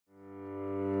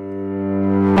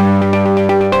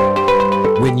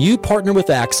When you partner with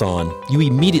Axon, you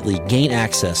immediately gain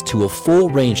access to a full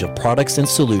range of products and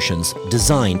solutions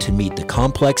designed to meet the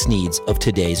complex needs of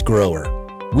today's grower.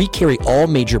 We carry all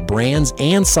major brands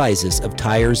and sizes of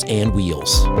tires and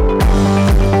wheels.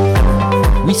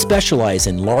 We specialize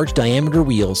in large diameter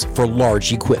wheels for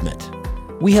large equipment.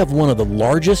 We have one of the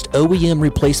largest OEM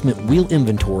replacement wheel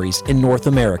inventories in North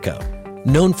America.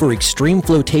 Known for extreme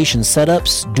flotation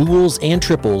setups, duals, and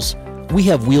triples, we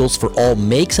have wheels for all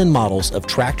makes and models of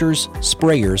tractors,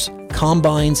 sprayers,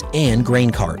 combines, and grain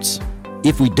carts.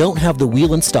 If we don't have the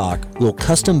wheel in stock, we'll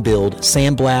custom build,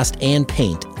 sandblast, and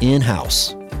paint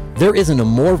in-house. There isn't a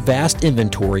more vast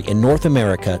inventory in North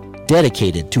America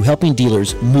dedicated to helping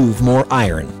dealers move more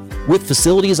iron. With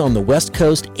facilities on the West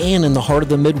Coast and in the heart of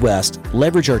the Midwest,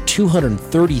 leverage our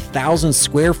 230,000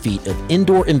 square feet of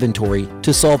indoor inventory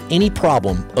to solve any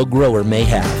problem a grower may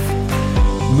have.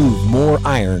 Move more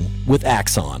iron with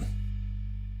Axon.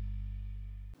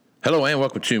 Hello and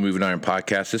welcome to Moving Iron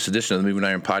Podcast. This edition of the Moving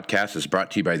Iron Podcast is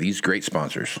brought to you by these great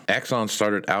sponsors. Axon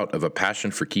started out of a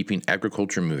passion for keeping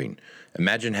agriculture moving.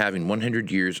 Imagine having 100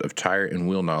 years of tire and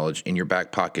wheel knowledge in your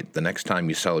back pocket the next time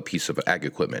you sell a piece of ag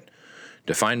equipment.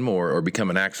 To find more or become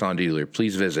an Axon dealer,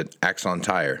 please visit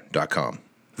axontire.com.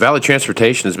 Valley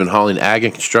Transportation has been hauling ag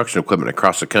and construction equipment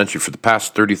across the country for the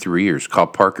past 33 years. Call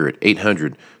Parker at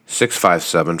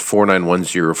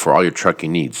 800-657-4910 for all your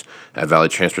trucking needs. At Valley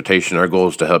Transportation, our goal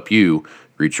is to help you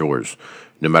reach yours.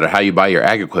 No matter how you buy your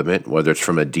ag equipment, whether it's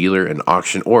from a dealer, an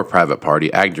auction, or a private party,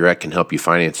 AgDirect can help you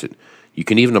finance it. You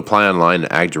can even apply online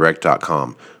at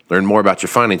agdirect.com. Learn more about your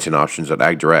financing options at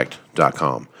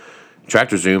agdirect.com.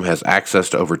 TractorZoom has access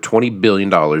to over $20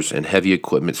 billion in heavy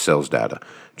equipment sales data.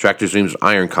 TractorZoom's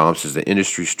Iron Comps is the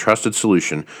industry's trusted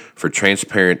solution for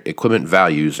transparent equipment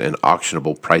values and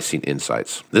auctionable pricing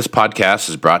insights. This podcast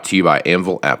is brought to you by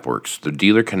Anvil AppWorks. The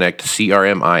Dealer Connect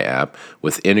CRMI app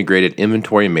with integrated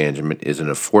inventory management is an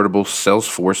affordable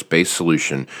Salesforce-based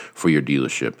solution for your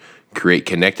dealership. Create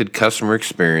connected customer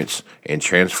experience and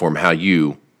transform how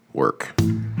you work.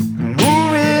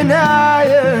 Moving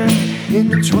iron in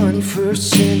the 21st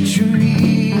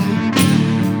century.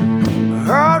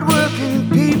 Hard-working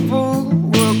people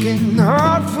working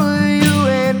hard for you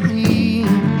and me.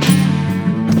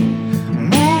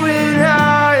 Moving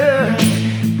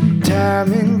iron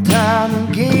time and time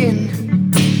again.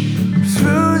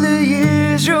 Through the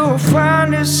years you'll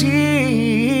find us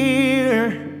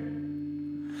here.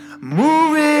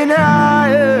 Moving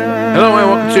iron. Hello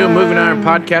and welcome to a Moving Iron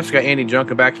Podcast. I got Andy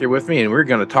Junker back here with me, and we're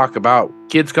going to talk about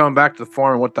kids coming back to the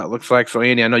farm and what that looks like. So,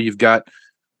 Andy, I know you've got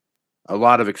a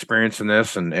lot of experience in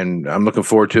this, and I'm looking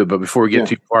forward to it. But before we get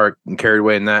too far and carried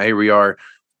away in that, here we are,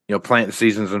 planting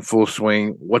season's in full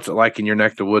swing. What's it like in your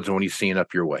neck of the woods when you seeing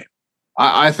up your way?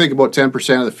 I think about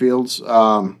 10% of the fields.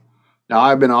 Now,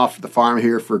 I've been off the farm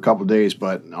here for a couple of days,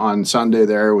 but on Sunday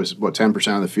there was about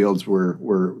 10% of the fields were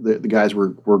the guys were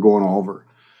going over.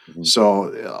 Mm-hmm.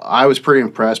 So I was pretty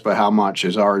impressed by how much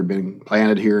has already been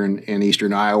planted here in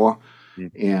eastern Iowa.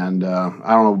 Mm-hmm. And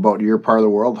I don't know about your part of the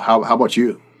world. How about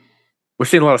you? We're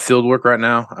seeing a lot of field work right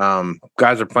now.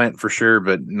 Guys are planting for sure,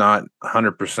 but not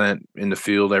 100% in the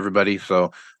field, everybody.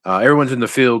 So everyone's in the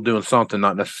field doing something,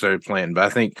 not necessarily planting. But I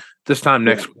think this time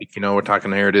next week, we're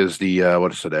talking here, it is the,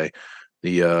 what is today?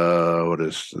 The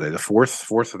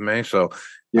 4th of May. So,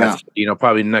 yeah,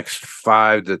 probably next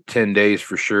 5 to 10 days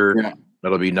for sure. Yeah.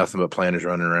 That'll be nothing but planters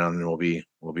running around, and we'll be.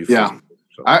 Yeah.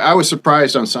 So. I was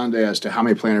surprised on Sunday as to how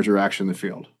many planters are actually in the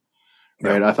field.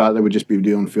 Right. Yeah. I thought they would just be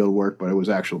doing field work, but it was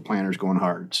actual planters going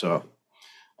hard. So,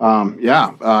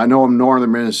 I know in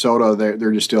northern Minnesota,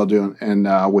 they're just still doing,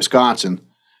 and Wisconsin,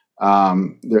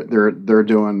 they're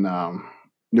doing,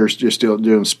 they're just still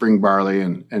doing spring barley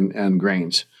and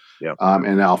grains. Yeah.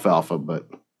 And alfalfa, but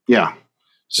yeah.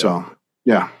 So,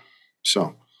 yeah.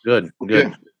 So good.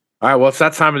 Okay. All right. Well, it's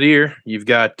that time of the year. You've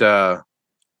got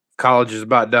college is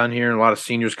about done here, and a lot of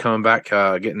seniors coming back,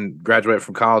 getting graduated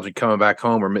from college and coming back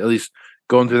home, or at least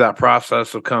going through that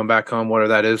process of coming back home, whatever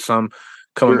that is. Some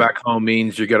coming back home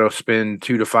means you're going to spend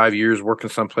 2 to 5 years working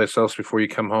someplace else before you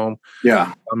come home.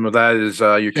 Yeah. Some of that is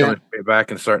you're coming back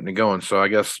and starting to go. And so I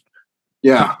guess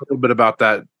talk a little bit about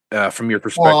that. From your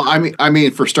perspective? Well, I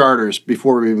mean, for starters,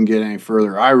 before we even get any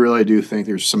further, I really do think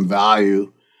there's some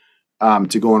value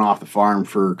to going off the farm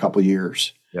for a couple of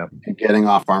years and getting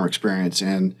off farm experience.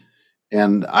 And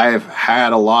I've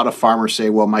had a lot of farmers say,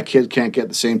 well, my kid can't get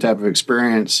the same type of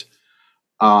experience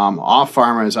off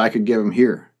farm as I could give him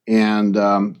here. And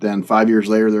then 5 years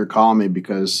later, they're calling me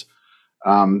because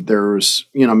there's,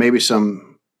 maybe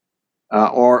some,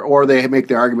 or they make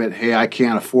the argument, hey, I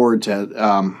can't afford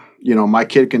to, my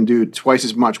kid can do twice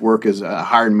as much work as a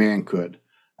hired man could.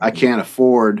 I can't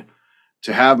afford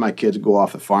to have my kids go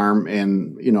off the farm,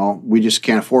 and we just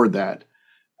can't afford that.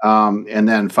 And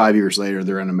then 5 years later,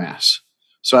 they're in a mess.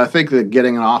 So I think that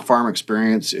getting an off-farm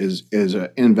experience is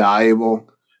invaluable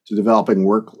to developing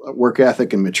work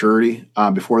ethic and maturity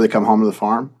before they come home to the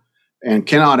farm, and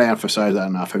cannot emphasize that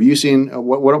enough. Have you seen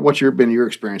what's been your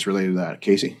experience related to that,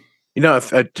 Casey?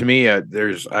 To me,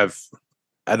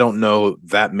 I don't know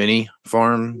that many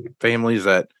farm families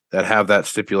that have that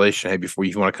stipulation. Hey, before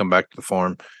you want to come back to the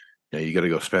farm, you got to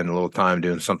go spend a little time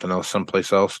doing something else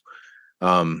someplace else.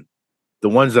 The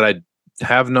ones that I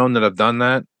have known that have done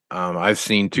that, I've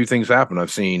seen two things happen.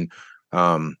 I've seen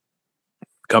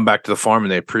come back to the farm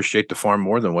and they appreciate the farm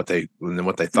more than what they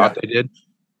thought they did.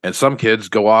 And some kids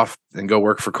go off and go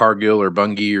work for Cargill or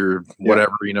Bunge or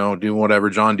whatever, do whatever,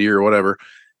 John Deere or whatever,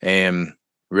 and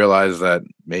realize that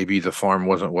maybe the farm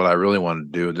wasn't what I really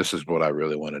wanted to do. This is what I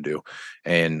really want to do.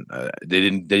 And they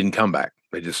didn't come back.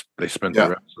 They spent the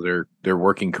rest of their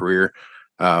working career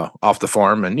off the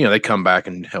farm, and they come back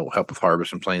and help with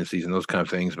harvest and planting season, those kind of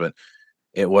things. But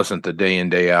it wasn't the day in,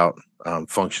 day out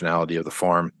functionality of the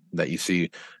farm that you see.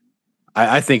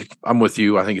 I think I'm with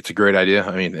you. I think it's a great idea.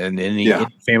 I mean, in any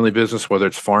family business, whether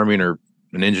it's farming or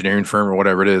an engineering firm or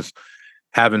whatever it is,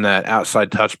 having that outside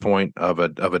touch point of a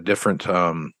different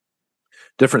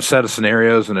set of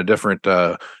scenarios and a different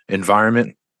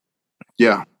environment.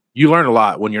 Yeah, you learn a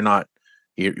lot when you're not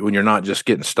just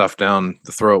getting stuff down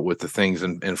the throat with the things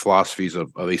and philosophies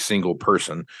of a single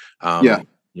person. So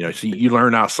you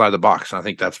learn outside the box. And I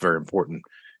think that's very important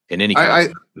in any kind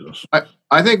of business.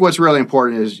 I think what's really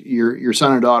important is your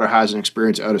son or daughter has an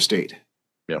experience out of state.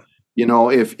 Yeah.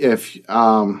 If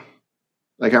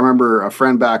like I remember a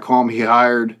friend back home, he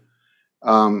hired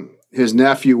his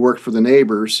nephew worked for the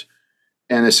neighbors,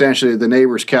 and essentially the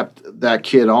neighbors kept that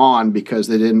kid on because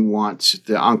they didn't want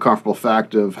the uncomfortable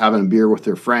fact of having a beer with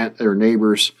their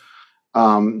neighbors,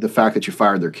 the fact that you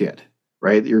fired their kid,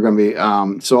 right? You're going to be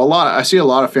I see a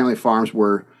lot of family farms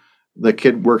where the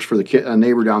kid works for a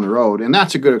neighbor down the road, and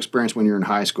that's a good experience when you're in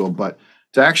high school. But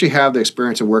to actually have the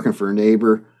experience of working for a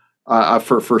neighbor,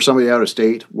 for somebody out of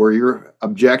state, where you're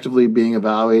objectively being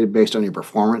evaluated based on your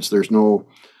performance, there's no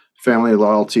family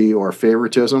loyalty or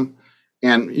favoritism.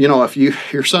 And if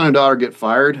your son and daughter get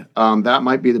fired, that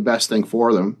might be the best thing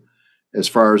for them as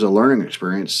far as a learning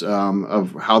experience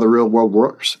of how the real world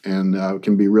works, and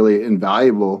can be really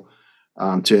invaluable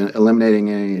to eliminating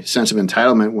any sense of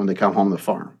entitlement when they come home to the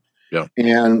farm. Yeah.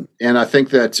 And I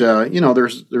think that,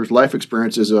 there's life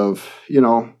experiences of,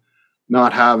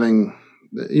 not having,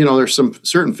 there's some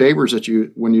certain favors that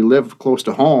when you live close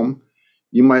to home,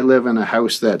 you might live in a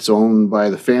house that's owned by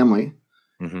the family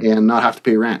and not have to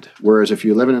pay rent. Whereas if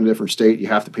you live in a different state, you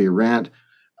have to pay rent.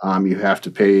 You have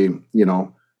to pay,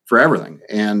 for everything.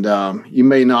 And you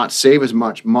may not save as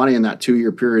much money in that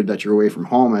 2-year period that you're away from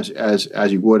home as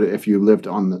you would if you lived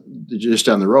just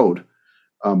down the road.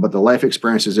 But the life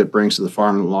experiences it brings to the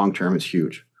farm in the long term is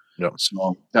huge. Yep.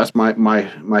 So that's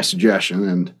my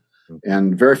suggestion,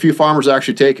 and very few farmers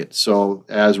actually take it. So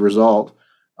as a result,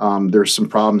 there's some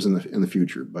problems in the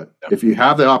future. But if you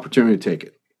have the opportunity to take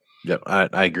it,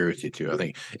 I agree with you too. I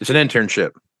think it's an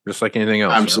internship, just like anything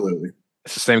else. Absolutely,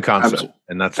 it's the same concept,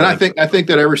 absolutely. I think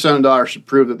that every son and daughter should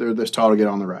prove that they're this tall to get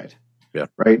on the ride. Yeah,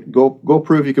 right. Go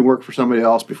prove you can work for somebody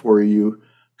else before you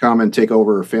come and take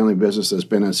over a family business that's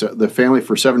been the family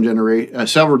for several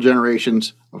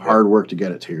generations of hard work to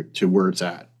get it to where it's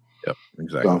at. Yep,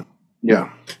 exactly. So,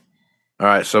 yeah. All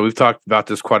right, so we've talked about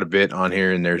this quite a bit on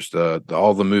here, and there's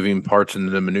all the moving parts and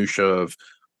the minutia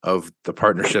of the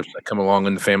partnerships that come along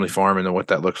in the family farm and what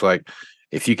that looks like.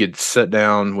 If you could sit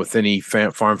down with any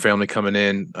farm family coming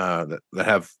in that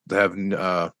have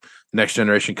next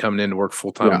generation coming in to work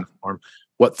full time on the farm,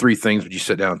 what 3 things would you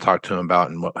sit down and talk to them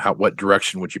about, and what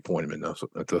direction would you point them in those?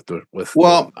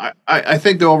 Well, I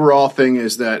think the overall thing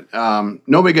is that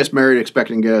nobody gets married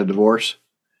expecting to get a divorce,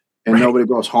 and nobody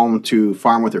goes home to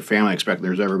farm with their family expecting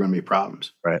there's ever going to be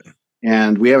problems. Right.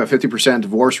 And we have a 50%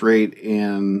 divorce rate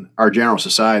in our general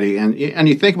society. And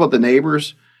you think about the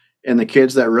neighbors and the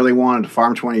kids that really wanted to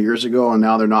farm 20 years ago and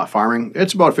now they're not farming.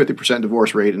 It's about a 50%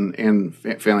 divorce rate in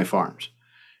family farms.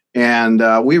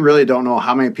 And we really don't know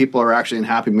how many people are actually in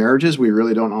happy marriages. We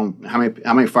really don't know how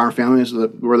many farm families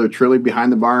where they're truly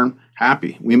behind the barn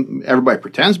happy. Everybody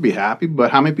pretends to be happy, but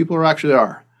how many people actually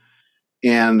are?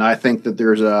 And I think that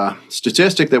there's a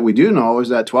statistic that we do know is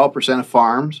that 12% of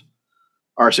farms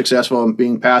are successful in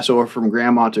being passed over from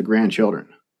grandma to grandchildren.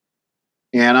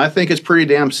 And I think it's pretty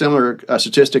damn similar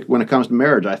statistic when it comes to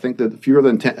marriage. I think that fewer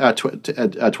than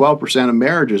 12% of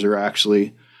marriages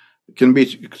can be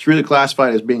truly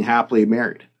classified as being happily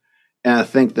married. And I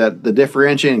think that the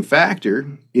differentiating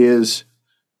factor is,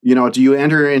 do you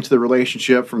enter into the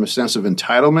relationship from a sense of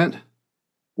entitlement,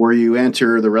 where you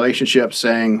enter the relationship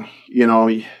saying,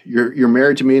 you're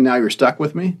married to me, now you're stuck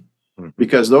with me?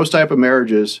 Because those type of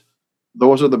marriages,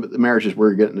 those are the marriages where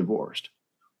you're getting divorced.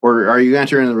 Or are you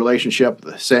entering the relationship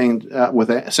saying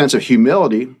with a sense of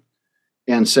humility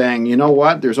and saying, you know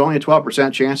what, there's only a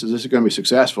 12% chance that this is going to be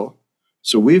successful.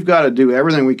 So we've got to do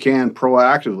everything we can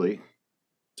proactively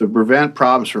to prevent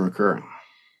problems from occurring.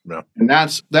 Yeah. And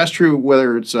that's true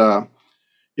whether it's, I've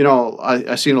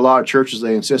seen a lot of churches,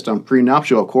 they insist on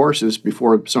prenuptial courses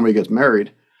before somebody gets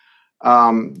married.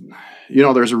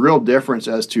 There's a real difference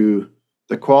as to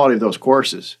the quality of those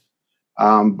courses.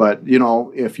 But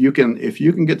if you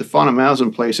can get the fundamentals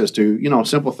in place as to,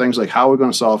 simple things like how we're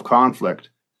going to solve conflict,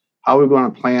 how we're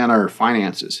going to plan our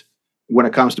finances when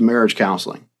it comes to marriage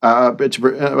counseling. It's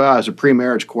as a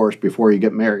pre-marriage course before you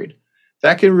get married.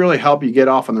 That can really help you get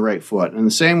off on the right foot. In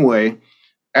the same way,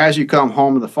 as you come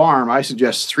home to the farm, I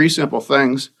suggest 3 simple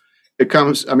things.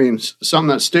 Something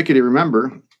that's sticky to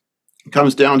remember. It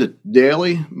comes down to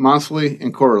daily, monthly,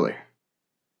 and quarterly.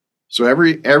 So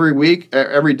every week,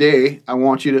 every day, I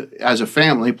want you to, as a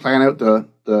family, plan out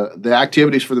the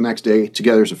activities for the next day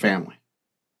together as a family.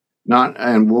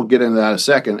 And we'll get into that in a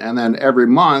second. And then every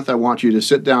month, I want you to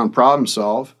sit down, problem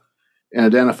solve, and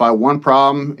identify one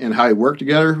problem in how you work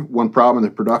together, one problem in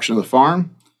the production of the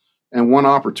farm, and one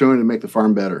opportunity to make the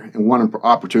farm better, and one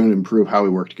opportunity to improve how we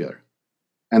work together.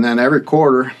 And then every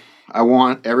quarter, I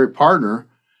want every partner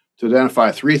to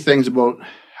identify 3 things about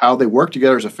how they work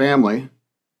together as a family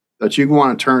that you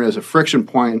want to turn as a friction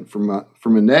point from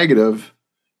a negative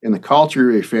in the culture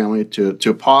of your family to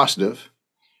a positive.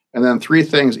 And then 3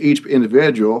 things each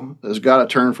individual has got to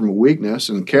turn from a weakness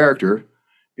and character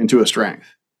into a strength.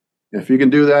 And if you can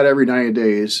do that every 90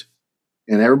 days,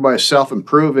 and everybody's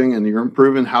self-improving, and you're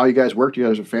improving how you guys work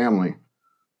together as a family,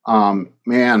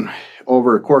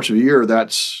 over a course of a year,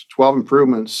 that's 12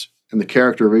 improvements in the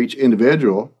character of each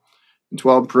individual, and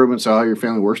 12 improvements how your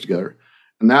family works together.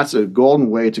 And that's a golden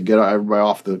way to get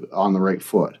everybody on the right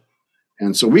foot.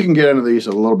 And so we can get into these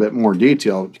a little bit more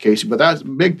detail, Casey, but that's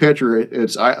big picture.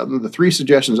 The 3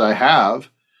 suggestions I have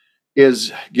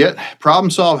is problem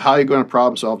solve how you're going to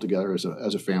problem solve together as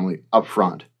a family up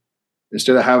front,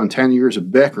 instead of having 10 years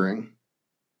of bickering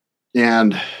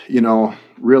and,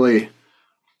 really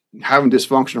having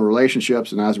dysfunctional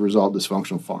relationships, and as a result,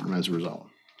 dysfunctional farm as a result.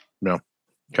 No.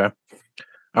 Okay.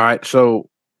 All right. So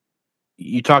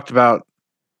you talked about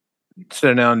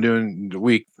sitting down and doing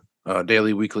the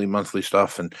daily, weekly, monthly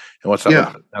stuff and what's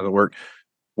up, how to work.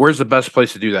 Where's the best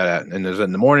place to do that at? And is it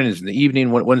in the morning? Is it in the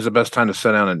evening? When's the best time to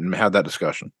sit down and have that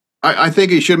discussion? I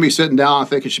think it shouldn't be sitting down. I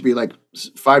think it should be like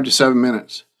 5 to 7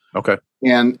 minutes. Okay.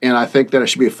 And I think that it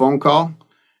should be a phone call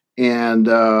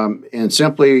and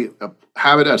simply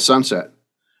have it at sunset.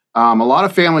 A lot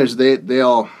of families,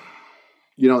 they'll,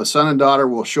 the son and daughter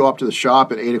will show up to the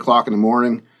shop at 8 o'clock in the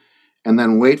morning and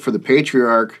then wait for the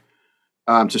patriarch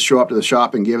to show up to the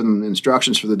shop and give them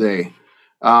instructions for the day.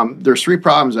 There's 3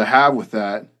 problems I have with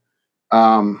that.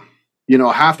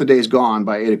 Half the day's gone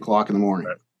by 8 o'clock in the morning.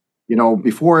 Right.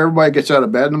 Before everybody gets out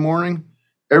of bed in the morning,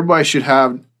 everybody should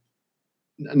have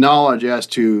knowledge as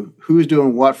to who's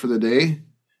doing what for the day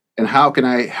and how can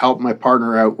I help my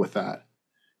partner out with that.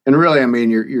 And really,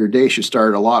 your day should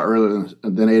start a lot earlier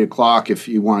than 8 o'clock if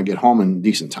you want to get home in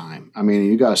decent time.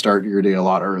 You got to start your day a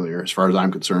lot earlier, as far as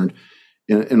I'm concerned,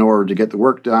 in order to get the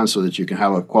work done so that you can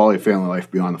have a quality family life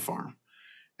beyond the farm.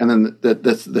 And then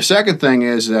the second thing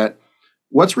is that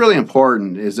what's really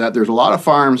important is that there's a lot of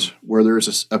farms where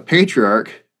there's a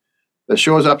patriarch that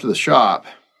shows up to the shop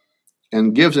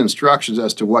and gives instructions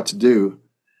as to what to do.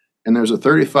 And there's a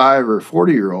 35 or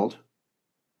 40-year-old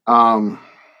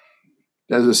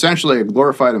that is essentially a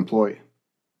glorified employee.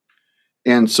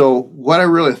 And so what I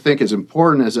really think is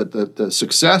important is that the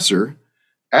successor,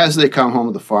 as they come home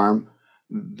to the farm,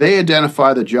 they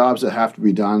identify the jobs that have to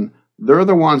be done. They're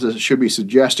the ones that should be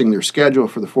suggesting their schedule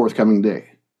for the forthcoming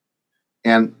day.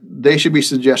 And they should be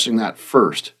suggesting that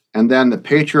first. And then the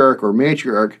patriarch or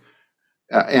matriarch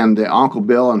and the Uncle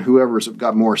Bill and whoever's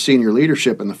got more senior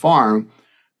leadership in the farm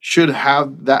should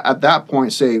have that at that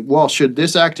point say, well, should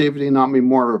this activity not be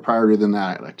more of a priority than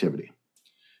that activity?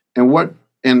 Through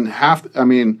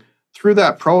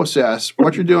that process,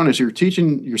 what you're doing is you're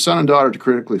teaching your son and daughter to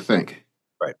critically think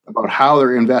about how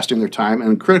they're investing their time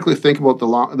and critically think about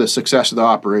the success of the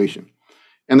operation.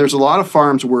 And there's a lot of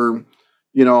farms where,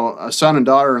 a son and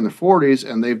daughter are in their 40s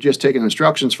and they've just taken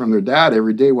instructions from their dad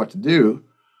every day what to do.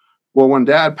 Well, when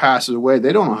dad passes away,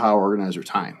 they don't know how to organize their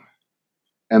time.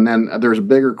 And then there's a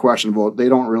bigger question about they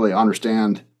don't really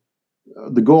understand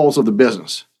the goals of the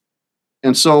business.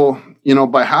 And so,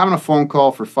 by having a phone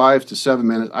call for 5 to 7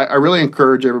 minutes, I really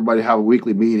encourage everybody to have a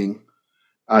weekly meeting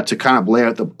to kind of lay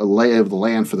out the lay of the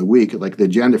land for the week, like the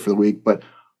agenda for the week. But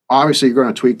obviously, you're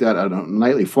going to tweak that at a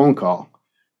nightly phone call,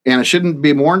 and it shouldn't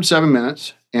be more than 7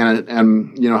 minutes. And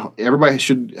everybody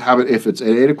should have it. If it's at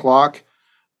 8 o'clock,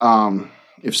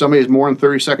 if somebody is more than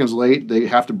 30 seconds late, they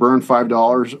have to burn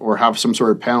 $5 or have some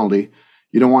sort of penalty.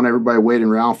 You don't want everybody waiting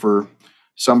around for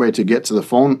somebody to get to the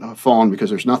phone because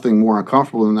there's nothing more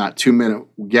uncomfortable than that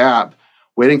 2-minute gap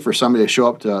waiting for somebody to show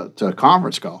up to a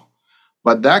conference call.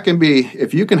 But that can be,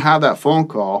 if you can have that phone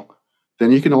call,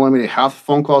 then you can eliminate half the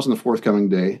phone calls in the forthcoming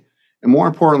day. And more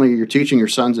importantly, you're teaching your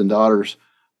sons and daughters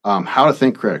how to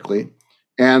think critically.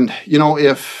 And,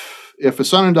 if a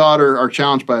son and daughter are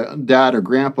challenged by dad or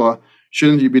grandpa,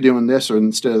 shouldn't you be doing this or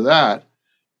instead of that?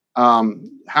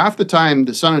 Half the time,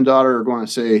 the son and daughter are going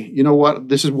to say, you know what,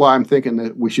 this is why I'm thinking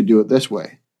that we should do it this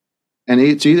way. And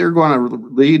it's either going to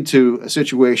lead to a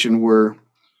situation where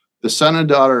the son and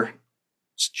daughter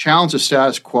challenge the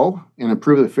status quo and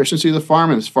improve the efficiency of the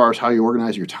farm as far as how you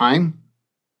organize your time,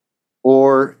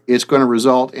 or it's going to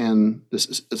result in the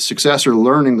successor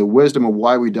learning the wisdom of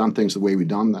why we've done things the way we've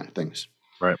done things.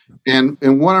 Right. And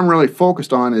what I'm really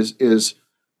focused on is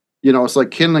it's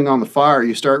like kindling on the fire.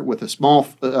 You start with a small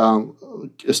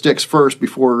sticks first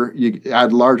before you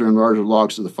add larger and larger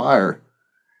logs to the fire.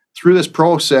 Through this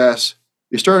process,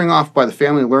 you're starting off by the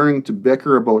family learning to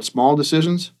bicker about small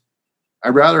decisions.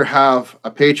 I'd rather have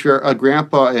a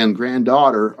grandpa and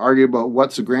granddaughter argue about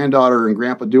what's the granddaughter and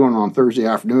grandpa doing on Thursday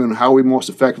afternoon, how are we most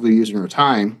effectively using our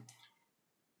time,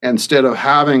 instead of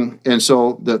having, and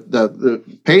so the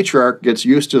patriarch gets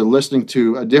used to listening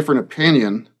to a different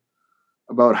opinion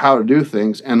about how to do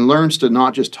things and learns to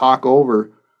not just talk over,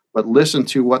 but listen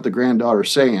to what the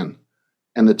granddaughter's saying.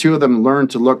 And the two of them learn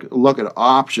to look at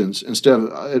options instead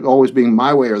of it always being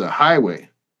my way or the highway.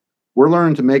 We're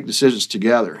learning to make decisions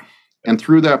together. And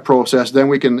through that process, then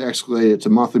we can escalate it to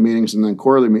monthly meetings and then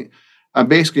quarterly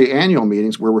basically annual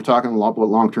meetings where we're talking a lot about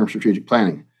long-term strategic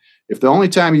planning. If the only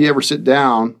time you ever sit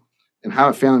down and have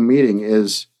a family meeting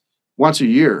is once a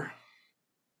year,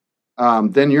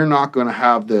 then you're not going to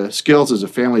have the skills as a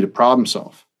family to problem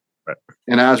solve. Right.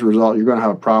 And as a result, you're going to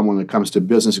have a problem when it comes to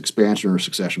business expansion or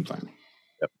succession planning.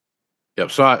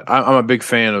 Yep. So I'm a big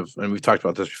fan of, and we've talked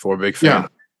about this before, big fan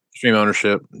of Extreme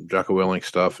Ownership, Jocko Willink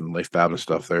stuff, and Leif Babin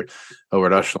stuff there over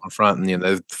at Echelon Front. And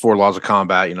the 4 laws of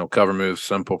combat, cover, move,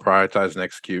 simple, prioritize, and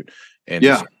execute. And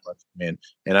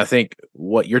and I think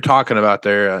what you're talking about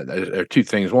there are 2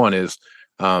 things. One is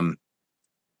probably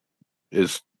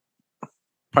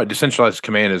decentralized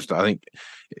command is, I think,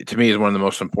 to me, is one of the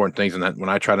most important things. And that when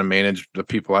I try to manage the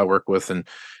people I work with and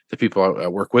the people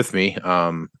that work with me,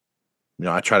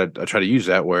 I try to use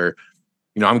that where,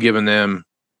 I'm giving them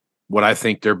what I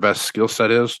think their best skill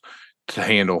set is to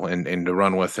handle and to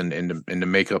run with and to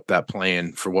make up that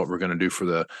plan for what we're going to do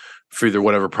for either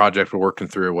whatever project we're working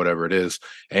through or whatever it is.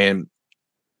 And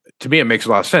to me, it makes a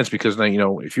lot of sense because then,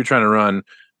 if you're trying to run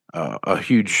a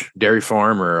huge dairy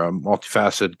farm or a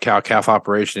multifaceted cow-calf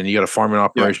operation and you got a farming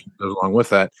operation that goes along with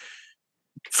that,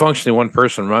 functionally one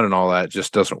person running all that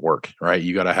just doesn't work, right?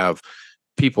 You got to have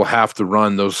people have to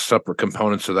run those separate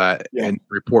components of that and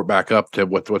report back up to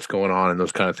what's going on and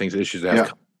those kind of things, issues that have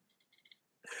come.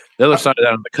 The other side of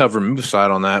that, on the cover and move side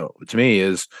on that, to me,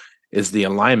 is the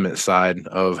alignment side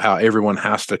of how everyone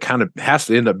has to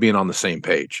end up being on the same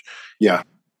page. Yeah.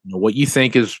 What you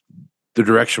think is the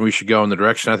direction we should go and the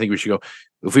direction I think we should go.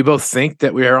 If we both think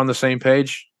that we are on the same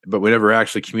page, but we never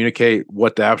actually communicate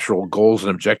what the actual goals and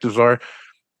objectives are,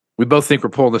 we both think we're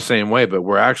pulling the same way, but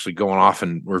we're actually going off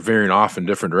and we're veering off in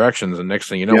different directions. And next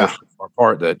thing you know, we're so far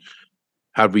apart that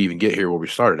how did we even get here where we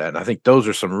started at? And I think those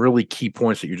are some really key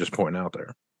points that you're just pointing out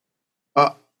there.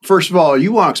 First of all,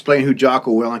 you want to explain who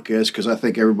Jocko Willink is, because I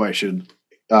think everybody should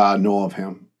know of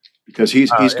him, because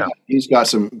he's got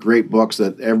some great books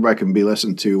that everybody can be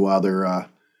listening to while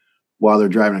they're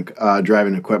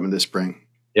driving equipment this spring.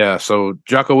 Yeah, so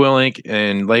Jocko Willink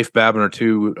and Leif Babin are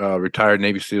 2 retired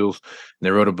Navy SEALs, and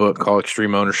they wrote a book called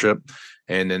Extreme Ownership,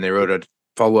 and then they wrote a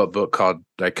follow-up book called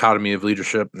Dichotomy of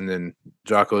Leadership, and then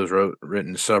Jocko has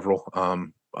written several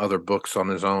other books on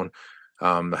his own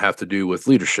that have to do with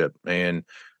leadership. And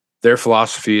their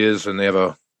philosophy is, and they have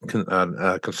a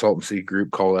consultancy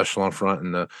group called Echelon Front,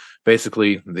 and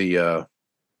basically their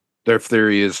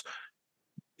theory is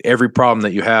every problem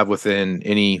that you have within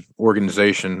any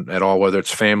organization at all, whether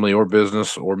it's family or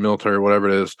business or military or whatever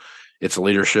it is, it's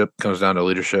leadership. Comes down to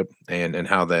leadership and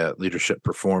how that leadership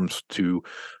performs to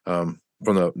from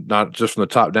the not just from the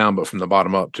top down, but from the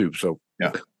bottom up too. So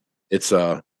it's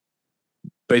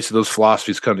basically those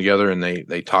philosophies come together and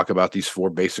they talk about these 4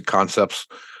 basic concepts.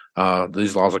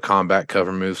 These laws of combat: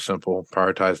 cover, move, simple,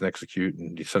 prioritize, and execute,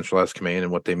 and decentralized command,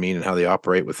 and what they mean and how they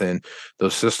operate within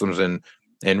those systems. And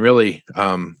really,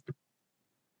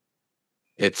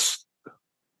 it's,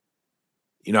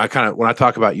 I kind of, when I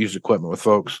talk about used equipment with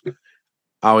folks,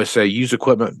 I always say used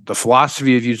equipment, the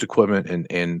philosophy of used equipment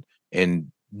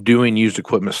and doing used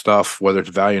equipment stuff, whether it's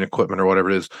valuing equipment or whatever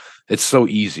it is, it's so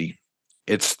easy.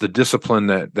 It's the discipline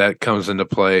that comes into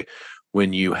play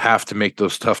when you have to make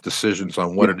those tough decisions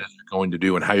on what it is you're going to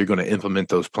do and how you're going to implement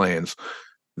those plans.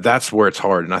 That's where it's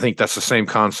hard. And I think that's the same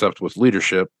concept with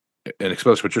leadership. And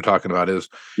especially what you're talking about is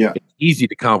it's easy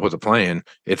to come up with a plan.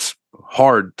 It's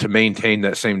hard to maintain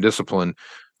that same discipline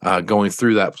going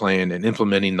through that plan and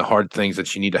implementing the hard things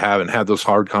that you need to have those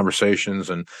hard conversations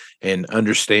and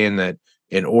understand that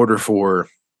in order for,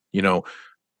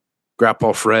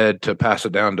 Grandpa Fred to pass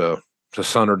it down to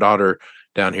son or daughter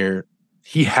down here,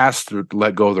 he has to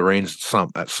let go of the reins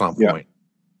at some point.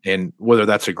 And whether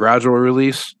that's a gradual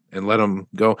release and let them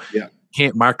go,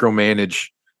 can't micromanage.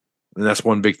 And that's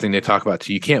one big thing they talk about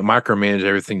too. You can't micromanage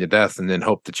everything to death and then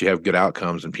hope that you have good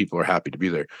outcomes and people are happy to be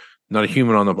there. Not a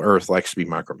human on the earth likes to be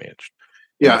micromanaged.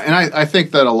 Yeah, and I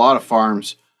think that a lot of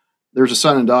farms, there's a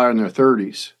son and daughter in their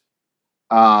 30s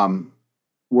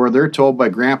where they're told by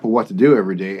grandpa what to do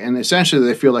every day, and essentially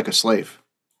they feel like a slave.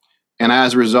 And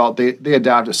as a result, they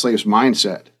adopt a slave's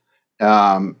mindset.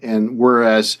 And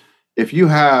whereas if you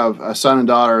have a son and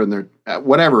daughter in their at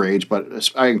whatever age,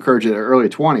 but I encourage it at early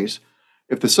 20s,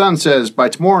 if the son says, by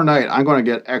tomorrow night, I'm going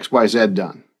to get X, Y, Z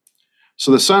done.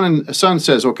 So the son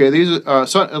says, okay,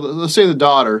 let's say the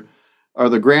daughter or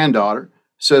the granddaughter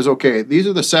says, okay, these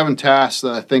are the 7 tasks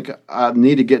that I think I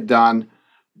need to get done.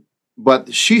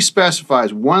 But she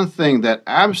specifies one thing that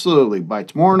absolutely by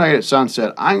tomorrow night at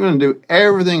sunset, I'm going to do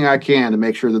everything I can to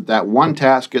make sure that one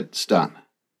task gets done.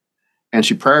 And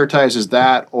she prioritizes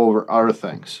that over other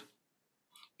things.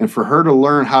 And for her to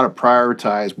learn how to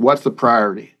prioritize what's the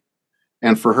priority,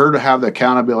 and for her to have the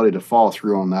accountability to follow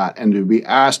through on that and to be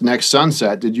asked next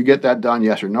sunset, did you get that done,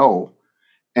 yes or no?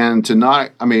 And to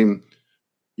not,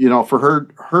 for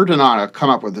her to not come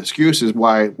up with excuses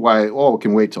why, it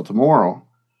can wait till tomorrow.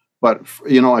 But,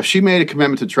 if she made a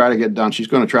commitment to try to get done, she's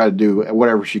going to try to do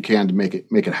whatever she can to make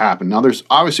it happen. Now, there's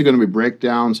obviously going to be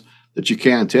breakdowns that you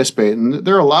can't anticipate, and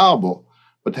they're allowable.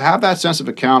 But to have that sense of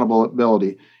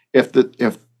accountability, if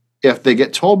they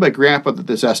get told by grandpa that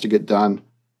this has to get done,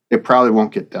 it probably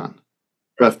won't get done.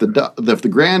 But if the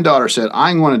granddaughter said,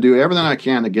 I'm going to do everything I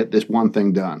can to get this one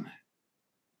thing done,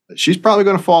 she's probably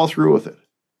going to follow through with it.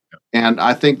 And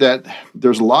I think that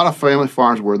there's a lot of family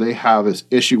farms where they have this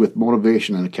issue with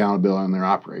motivation and accountability in their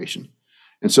operation.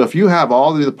 And so if you have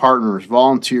all of the partners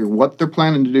volunteer what they're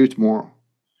planning to do tomorrow,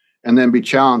 and then be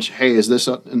challenged, hey, is this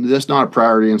not a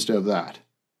priority instead of that?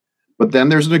 But then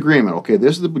there's an agreement. Okay,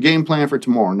 this is the game plan for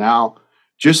tomorrow. Now,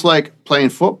 just like playing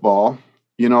football,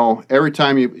 every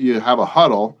time you have a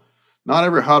huddle, not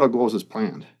every huddle goes as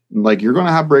planned. Like, you're going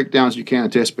to have breakdowns you can't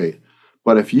anticipate.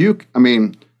 But if you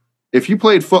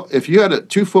had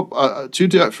two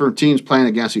different teams playing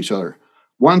against each other,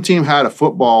 one team had a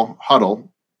football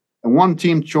huddle, and one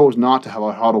team chose not to have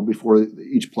a huddle before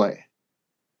each play,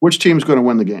 which team is going to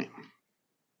win the game?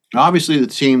 Obviously, the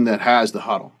team that has the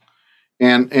huddle.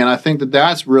 And I think that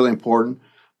that's really important.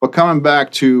 But coming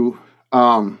back to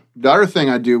the other thing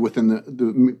I do within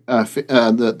that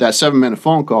 7-minute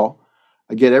phone call,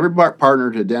 I get every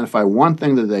partner to identify one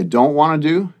thing that they don't want to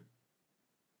do,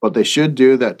 but they should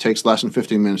do that takes less than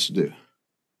 15 minutes to do.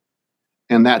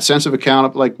 And that sense of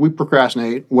accountability, like we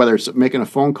procrastinate, whether it's making a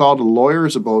phone call to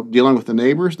lawyers about dealing with the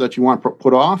neighbors that you want to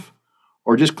put off,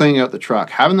 or just cleaning out the truck.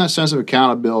 Having that sense of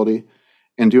accountability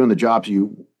and doing the jobs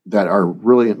that are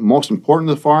really most important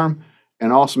to the farm,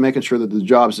 and also making sure that the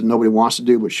jobs that nobody wants to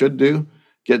do but should do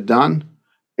get done,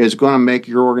 is going to make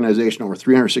your organization over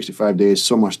 365 days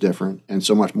so much different and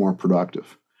so much more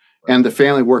productive. Right. And the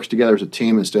family works together as a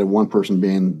team instead of one person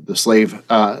being the slave,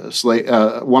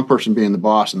 one person being the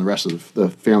boss and the rest of the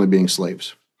family being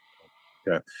slaves.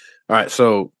 Okay. All right.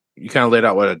 So you kind of laid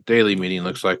out what a daily meeting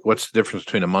looks like. What's the difference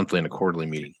between a monthly and a quarterly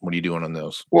meeting? What are you doing on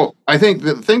those? Well, I think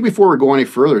the thing before we go any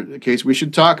further, Case, we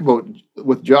should talk about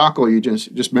with Jocko. You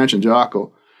just mentioned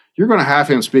Jocko. You're going to have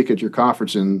him speak at your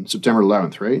conference in September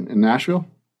 11th, right, in Nashville?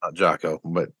 Not Jocko,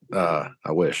 but I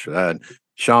wish.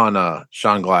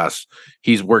 Sean Glass,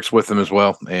 he works with them as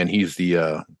well, and he's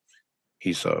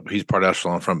part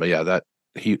echelon from. But yeah,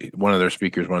 one of their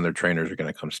speakers, one of their trainers are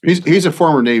going to come speak. He's a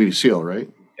former Navy SEAL, right?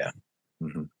 Yeah.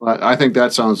 Mm-hmm. I think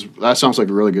that sounds like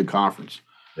a really good conference.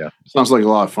 Yeah, sounds like a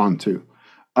lot of fun too.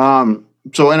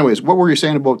 So anyways, what were you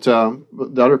saying about the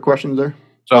other questions there?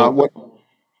 So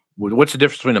what's the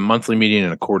difference between a monthly meeting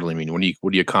and a quarterly meeting?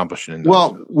 What are you accomplishing in those?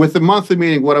 Well, with the monthly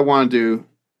meeting, what I want to do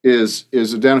is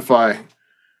identify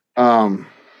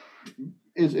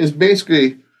is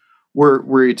basically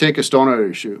where you take a stone out of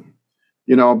your shoe.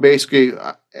 Basically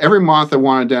every month I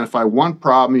want to identify one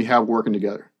problem you have working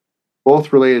together,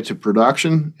 both related to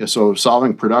production. So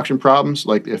solving production problems,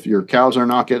 like if your cows are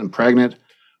not getting pregnant,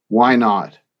 why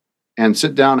not? And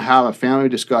sit down and have a family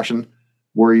discussion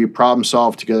where you problem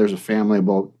solve together as a family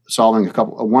about solving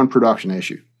one production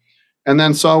issue. And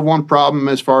then solve one problem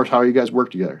as far as how you guys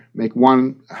work together. Make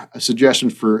a suggestion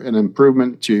for an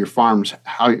improvement to your farm's,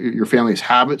 how your family's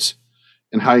habits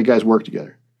and how you guys work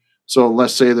together. So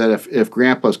let's say that if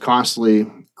grandpa's constantly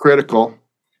critical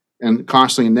and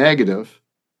constantly negative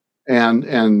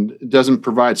and doesn't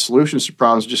provide solutions to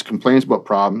problems, just complains about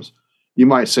problems, you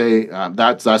might say,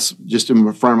 that's just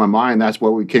in front of my mind. That's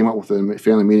what we came up with in the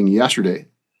family meeting yesterday.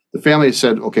 The family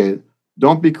said, okay,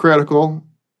 don't be critical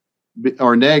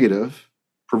or negative,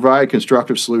 provide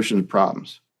constructive solutions to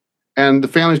problems. And the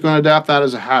family's going to adapt that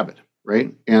as a habit,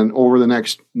 right? And over the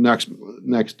next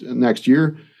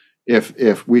year,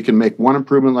 if we can make one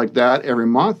improvement like that every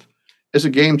month, it's a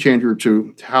game changer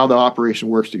to how the operation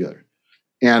works together.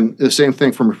 And the same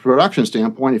thing from a production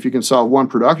standpoint, if you can solve one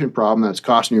production problem that's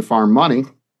costing your farm money,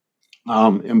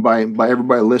 and by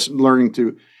everybody learning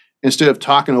to, instead of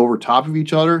talking over top of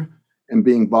each other and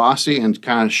being bossy and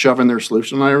kind of shoving their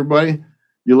solution on everybody,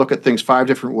 you look at things 5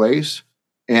 different ways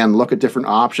and look at different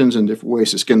options and different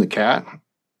ways to skin the cat,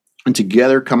 and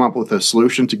together come up with a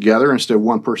solution together instead of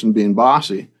one person being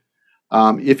bossy.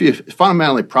 If you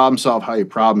fundamentally problem solve how you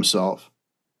problem solve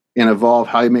and evolve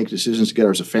how you make decisions together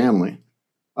as a family,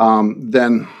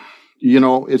 then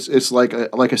it's like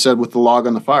I said with the log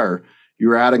on the fire,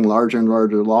 you're adding larger and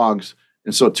larger logs,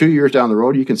 and so 2 years down the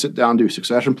road you can sit down and do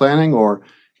succession planning, or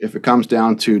if it comes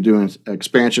down to doing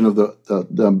expansion of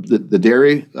the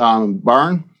dairy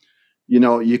barn,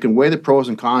 you can weigh the pros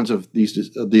and cons of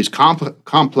these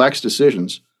complex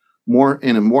decisions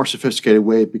in a more sophisticated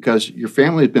way, because your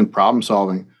family has been problem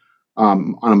solving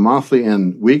on a monthly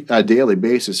and daily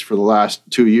basis for the last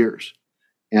 2 years.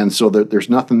 And so there's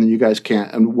nothing that you guys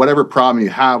can't, and whatever problem you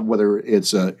have, whether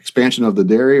it's expansion of the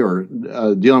dairy or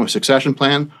dealing with succession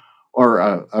plan or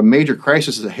a major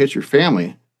crisis that hits your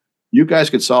family, you guys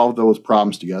could solve those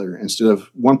problems together instead of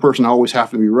one person always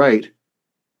having to be right.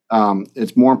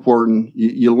 It's more important.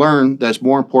 You learn that it's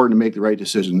more important to make the right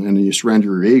decision, and you surrender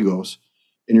your egos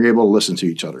and you're able to listen to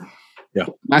each other. Yeah.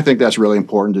 And I think that's really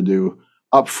important to do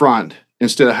up front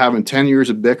instead of having 10 years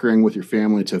of bickering with your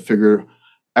family to figure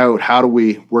out how do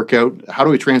we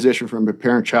transition from a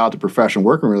parent-child to professional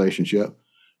working relationship.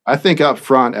 I think up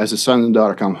front, as a son and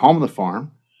daughter come home to the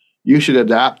farm, you should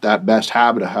adapt that best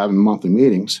habit of having monthly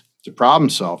meetings to problem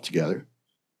solve together,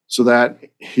 so that,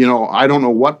 I don't know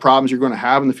what problems you're going to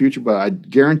have in the future, but I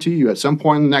guarantee you at some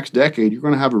point in the next decade, you're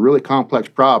going to have a really complex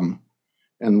problem.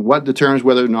 And what determines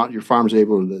whether or not your farm is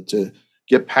able to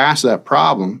get past that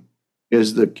problem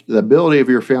is the ability of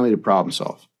your family to problem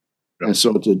solve. Yep. And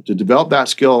so to develop that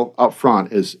skill up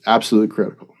front is absolutely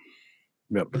critical.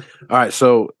 Yep. All right.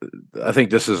 So I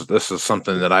think this is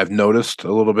something that I've noticed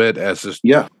a little bit as this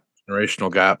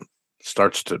generational gap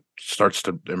starts to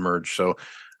emerge. So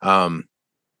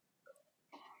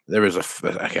there was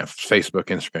Facebook,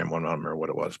 Instagram one, I don't remember what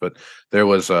it was, but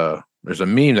there's a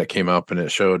meme that came up and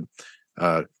it showed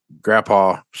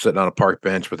grandpa sitting on a park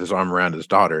bench with his arm around his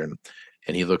daughter, and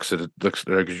he looks at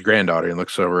his granddaughter and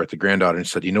looks over at the granddaughter and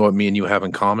said, "You know what me and you have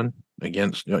in common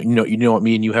against you know what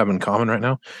me and you have in common right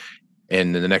now?"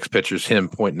 And then the next picture is him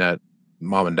pointing at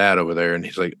mom and dad over there, and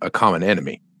he's like, "A common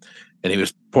enemy," and he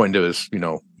was pointing to his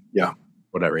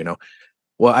whatever.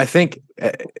 Well, I think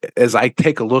as I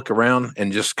take a look around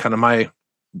and just kind of my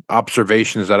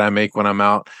observations that I make when I'm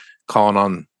out calling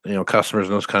on customers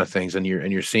and those kind of things, and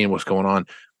you're seeing what's going on,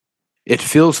 it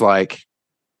feels like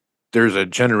there's a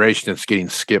generation that's getting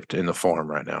skipped in the farm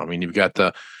right now. I mean, you've got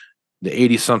the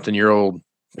 80-something-year-old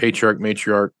patriarch,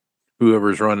 matriarch,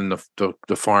 whoever's running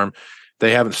the farm.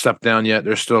 They haven't stepped down yet.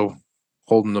 They're still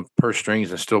holding the purse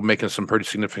strings and still making some pretty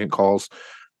significant calls.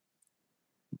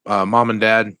 Mom and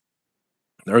dad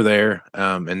are there,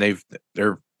 and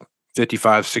they're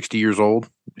 55, 60 years old,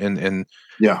 and then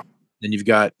you've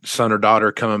got son or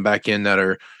daughter coming back in that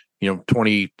are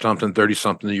 20-something,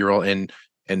 30-something-year-old, and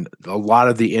a lot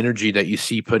of the energy that you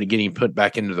see getting put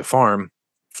back into the farm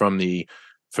from the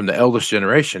eldest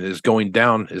generation is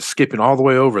skipping all the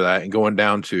way over that and going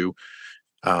down to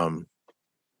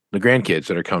the grandkids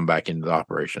that are coming back into the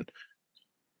operation.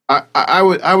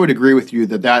 I would agree with you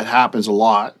that happens a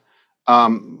lot.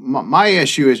 My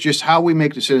issue is just how we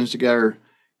make decisions together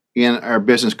in our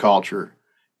business culture,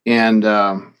 and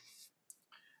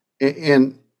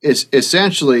it's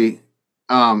essentially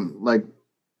like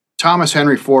Thomas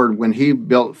Henry Ford, when he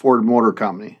built Ford Motor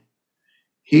Company,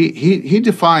 he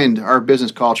defined our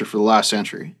business culture for the last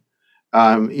century.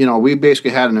 We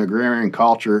basically had an agrarian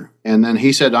culture, and then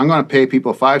he said, "I'm going to pay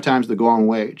people 5 times the going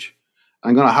wage.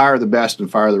 I'm going to hire the best and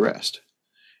fire the rest."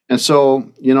 And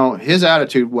so, his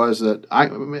attitude was that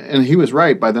and he was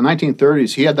right. By the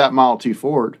 1930s, he had that Model T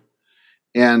Ford,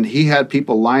 and he had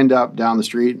people lined up down the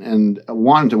street and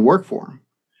wanting to work for him.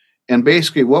 And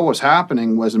basically, what was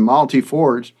happening was in Model T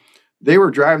Fords, they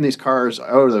were driving these cars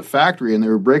out of the factory and they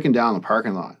were breaking down the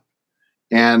parking lot.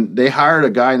 And they hired a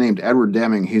guy named Edward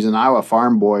Deming. He's an Iowa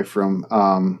farm boy from,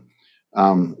 and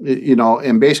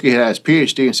basically he has his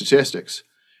PhD in statistics.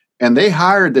 And they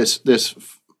hired this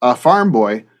farm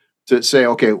boy to say,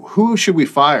 okay, who should we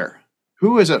fire?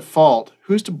 Who is at fault?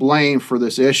 Who's to blame for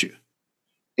this issue?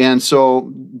 And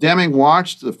so Deming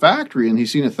watched the factory, and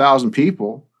he's seen 1,000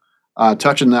 people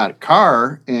touching that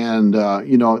car. And,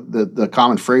 the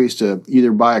common phrase to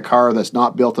either buy a car that's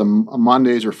not built on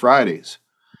Mondays or Fridays.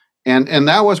 And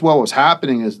that was what was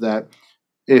happening, is that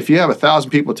if you have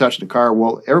 1,000 people touching the car,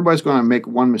 well, everybody's going to make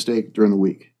one mistake during the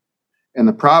week. And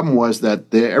the problem was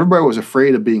that everybody was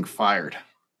afraid of being fired.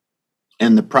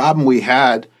 And the problem we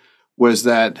had was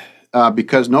that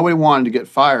because nobody wanted to get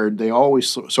fired, they always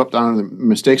swept under the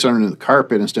mistakes under the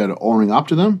carpet instead of owning up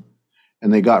to them.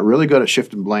 And they got really good at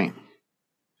shifting blame.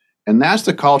 And that's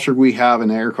the culture we have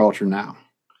in agriculture now,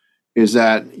 is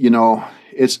that,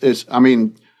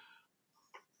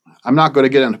 I'm not going to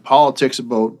get into politics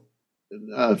about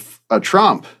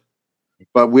Trump,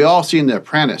 but we all seen The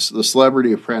Apprentice, the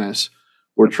Celebrity Apprentice,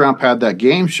 where Trump had that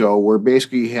game show where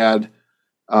basically he had,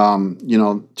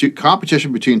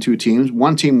 competition between 2 teams.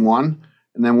 One team won,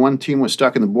 and then one team was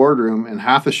stuck in the boardroom, and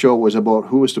half the show was about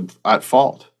who was at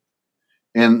fault.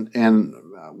 And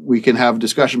we can have a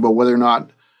discussion about whether or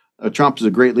not Trump is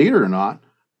a great leader or not.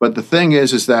 But the thing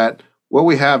is that what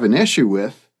we have an issue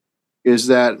with is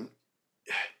that,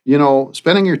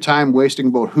 spending your time wasting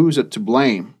about who's to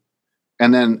blame,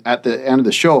 and then at the end of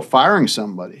the show firing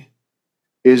somebody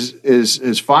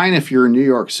is fine if you're in New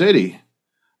York City,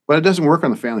 but it doesn't work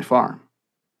on the family farm.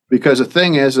 Because the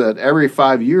thing is that every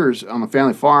 5 years on the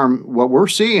family farm, what we're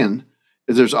seeing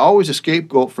is there's always a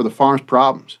scapegoat for the farm's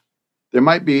problems. There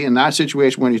might be, in that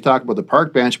situation, when you talk about the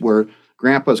park bench, where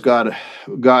grandpa's got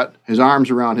his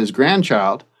arms around his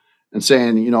grandchild and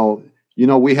saying,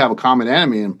 we have a common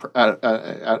enemy, and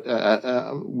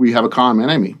we have a common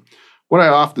enemy. What I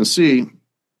often see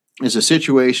is a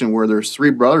situation where there's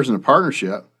 3 brothers in a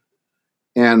partnership,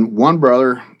 and one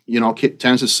brother,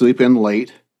 tends to sleep in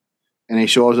late, and he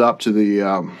shows up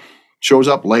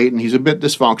late, and he's a bit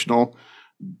dysfunctional,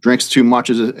 drinks too much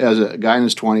as a guy in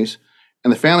his 20s,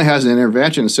 and the family has an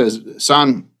intervention and says,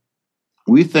 "Son,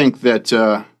 we think that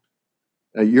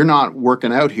you're not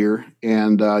working out here,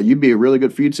 and you'd be a really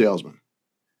good feed salesman."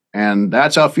 And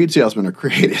that's how feed salesmen are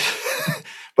created.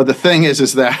 But the thing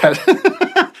is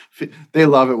that they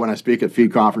love it when I speak at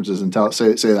feed conferences and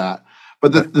say that.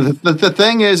 But the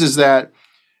thing is that,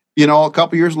 a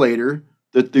couple years later,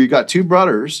 that you got 2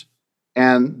 brothers,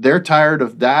 and they're tired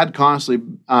of dad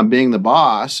constantly being the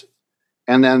boss.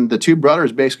 And then the 2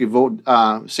 brothers basically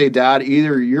say, "Dad,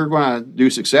 either you're going to do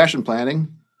succession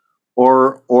planning,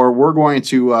 or we're going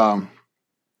to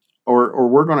or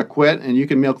we're going to quit, and you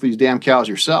can milk these damn cows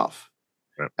yourself."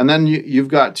 Right. And then you've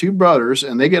got 2 brothers,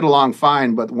 and they get along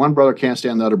fine, but one brother can't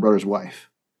stand the other brother's wife.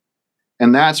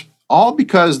 And that's all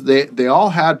because they all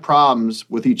had problems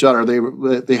with each other.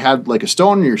 They had like a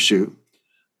stone in your shoe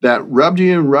that rubbed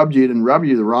you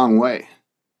the wrong way.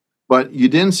 But you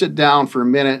didn't sit down for a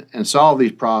minute and solve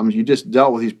these problems. You just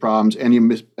dealt with these problems, and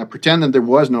you pretend that there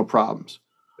was no problems.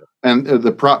 And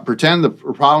pretend the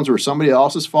problems were somebody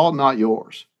else's fault, not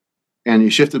yours. And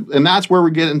you shifted, and that's where we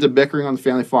get into bickering on the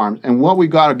family farms. And what we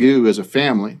got to do as a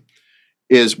family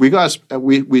is we're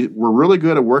really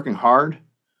good at working hard.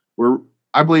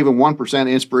 I believe in 1%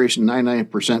 inspiration,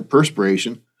 99%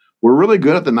 perspiration. We're really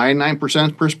good at the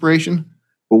 99% perspiration,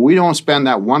 but we don't spend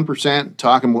that 1%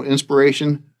 talking about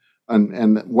inspiration.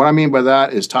 And what I mean by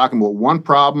that is talking about one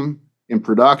problem in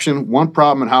production, one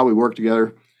problem in how we work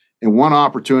together, and one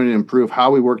opportunity to improve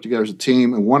how we work together as a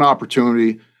team, and one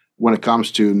opportunity when it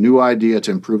comes to new idea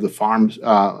to improve the farm's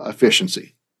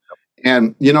efficiency.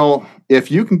 And,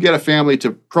 if you can get a family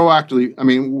to proactively,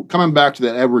 coming back to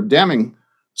that Edward Deming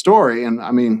story,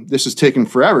 and this is taking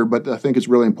forever, but I think it's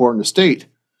really important to state,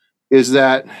 is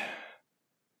that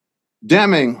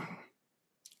Deming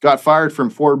got fired from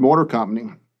Ford Motor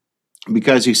Company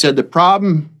because he said the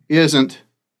problem isn't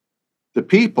the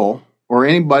people or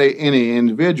anybody, any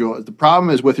individual. The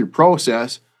problem is with your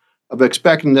process of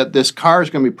expecting that this car is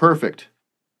going to be perfect,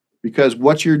 because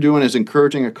what you're doing is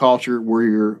encouraging a culture where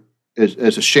you're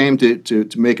is ashamed to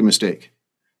make a mistake.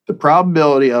 The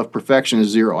probability of perfection is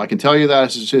zero. I can tell you that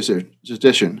as a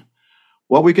statistician.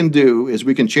 What we can do is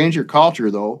we can change your culture,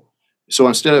 though. So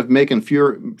instead of making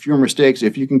fewer mistakes,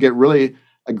 if you can get really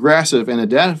aggressive in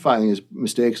identifying these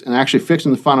mistakes and actually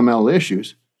fixing the fundamental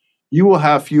issues, you will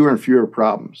have fewer and fewer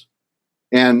problems.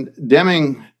 And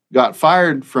Deming got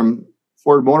fired from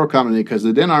Ford Motor Company because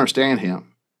they didn't understand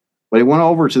him. But he went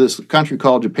over to this country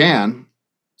called Japan,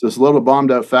 to this little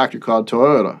bombed out factory called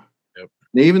Toyota. Yep.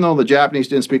 And even though the Japanese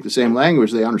didn't speak the same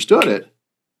language, they understood it,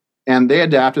 and they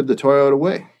adapted the Toyota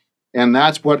way. And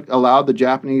that's what allowed the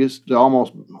Japanese to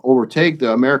almost overtake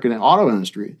the American auto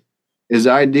industry. His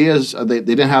ideas, they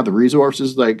didn't have the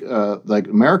resources like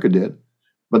America did,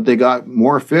 but they got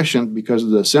more efficient because of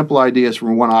the simple ideas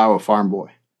from one Iowa farm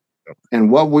boy. Yep.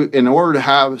 And in order to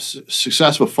have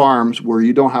successful farms where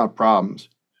you don't have problems,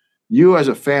 you as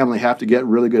a family have to get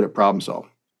really good at problem solving.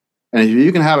 And if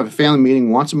you can have a family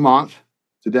meeting once a month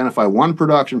to identify one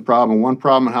production problem, one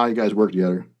problem, and how you guys work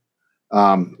together,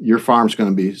 your farm's going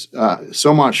to be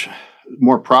so much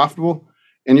more profitable,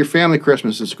 and your family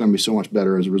Christmas is going to be so much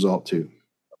better as a result too.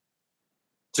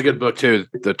 It's a good book too,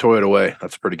 The Toyota Way.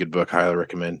 That's a pretty good book. Highly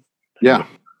recommend. Yeah.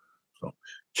 So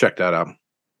check that out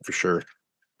for sure.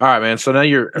 All right, man. So now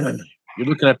you're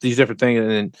looking at these different things,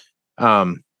 and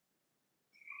then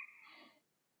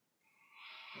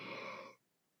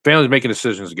families making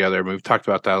decisions together. I mean, we've talked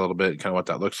about that a little bit, kind of what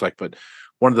that looks like. But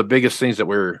one of the biggest things that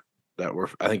we're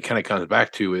I think kind of comes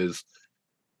back to is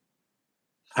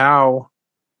how,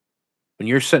 when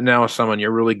you're sitting down with someone,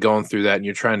 you're really going through that and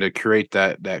you're trying to create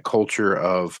that culture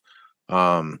of,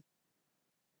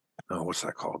 what's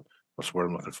that called? What's the word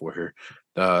I'm looking for here?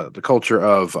 The culture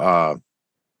of,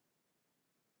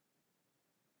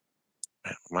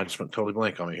 mine just went totally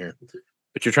blank on me here.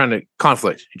 But you're trying to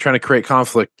create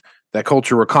conflict, that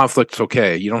culture where conflict's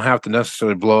okay. You don't have to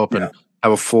necessarily blow up and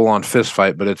have a full on fist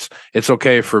fight, but it's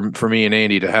okay for me and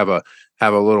Andy to have a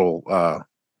little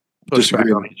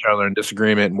pushback on each other and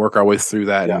disagreement and work our way through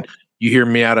that. Yeah. And you hear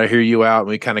me out, I hear you out, and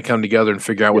we kind of come together and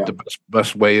figure out what the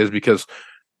best way is, because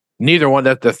neither one,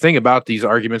 that the thing about these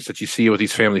arguments that you see with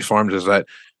these family farms is that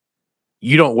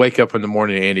you don't wake up in the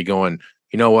morning, Andy, going,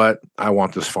 you know what? I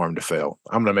want this farm to fail.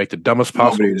 I'm going to make the dumbest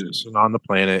possible decision on the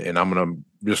planet, and I'm going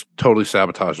to just totally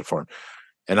sabotage the farm.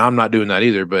 And I'm not doing that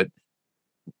either. But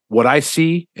what I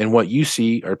see and what you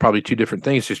see are probably two different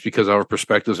things, just because of our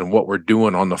perspectives and what we're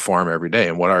doing on the farm every day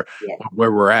and where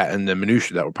we're at and the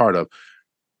minutia that we're part of.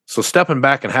 So stepping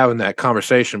back and having that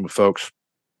conversation with folks,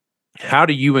 how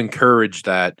do you encourage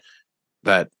that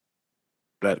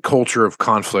culture of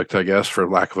conflict, I guess, for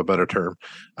lack of a better term?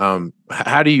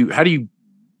 How do you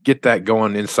get that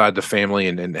going inside the family,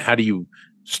 and how do you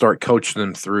start coaching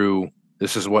them through,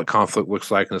 this is what conflict looks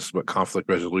like and this is what conflict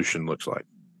resolution looks like?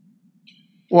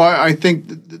 Well, I think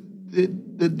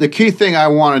the key thing I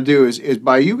want to do is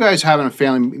by you guys having a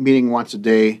family meeting once a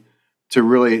day to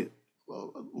really,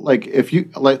 like, if you,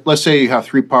 let's say you have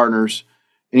 3 partners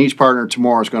and each partner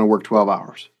tomorrow is going to work 12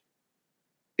 hours.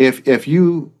 If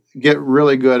you get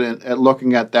really good at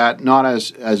looking at that, not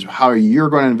as how you're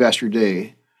going to invest your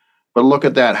day, but look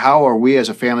at that, how are we as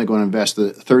a family going to invest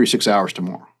the 36 hours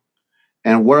tomorrow?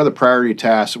 And what are the priority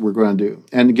tasks we're going to do?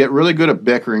 And get really good at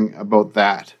bickering about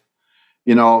that.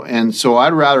 And so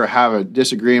I'd rather have a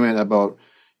disagreement about,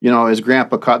 is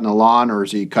Grandpa cutting the lawn or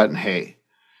is he cutting hay?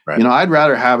 Right. I'd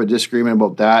rather have a disagreement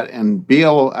about that and be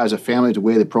able as a family to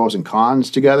weigh the pros and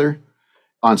cons together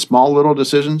on small little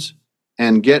decisions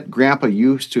and get Grandpa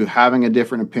used to having a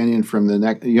different opinion from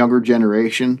the younger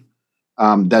generation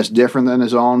that's different than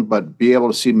his own, but be able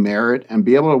to see merit and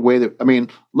be able to weigh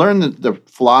learn the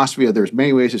philosophy of there's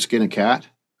many ways to skin a cat.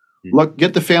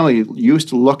 Get the family used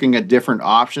to looking at different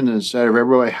options instead of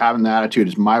everybody having the attitude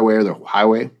is my way or the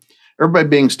highway. Everybody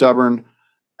being stubborn,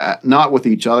 not with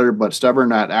each other, but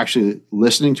stubborn at actually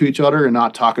listening to each other and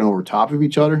not talking over top of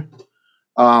each other.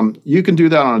 You can do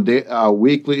that on a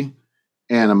weekly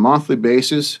and a monthly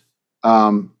basis.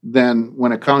 Then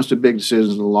when it comes to big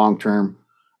decisions in the long term,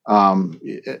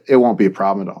 it won't be a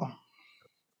problem at all.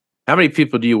 How many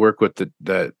people do you work with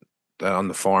that on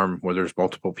the farm where there's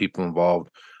multiple people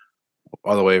involved?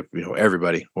 All the way,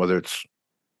 everybody, whether it's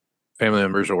family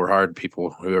members or hired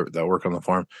people that work on the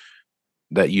farm,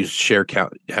 that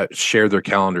share their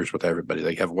calendars with everybody.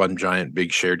 They have one giant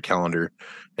big shared calendar,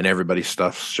 and everybody's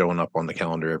stuff's showing up on the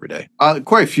calendar every day.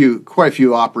 Quite a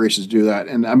few operations do that,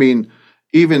 and I mean,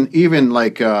 even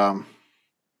like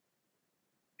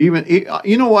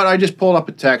you know what? I just pulled up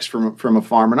a text from a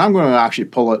farmer, and I'm going to actually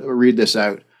read this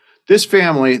out. This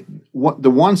family,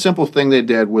 the one simple thing they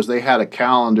did was they had a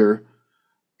calendar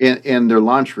in their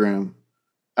lunchroom.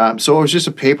 So it was just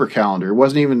a paper calendar. It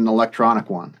wasn't even an electronic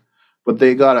one. But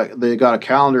they got a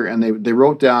calendar, and they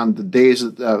wrote down the days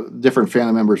that different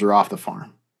family members are off the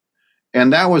farm.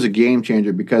 And that was a game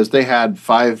changer because they had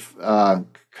 5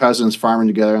 cousins farming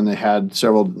together, and they had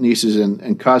several nieces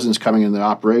and cousins coming into the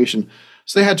operation.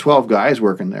 So they had 12 guys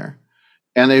working there.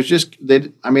 And they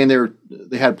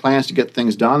had plans to get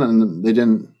things done, and they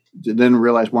didn't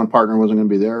realize one partner wasn't going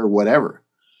to be there or whatever.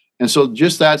 And so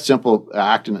just that simple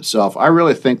act in itself, I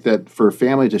really think that for a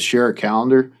family to share a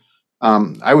calendar,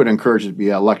 I would encourage it to be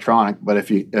electronic. But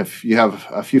if you have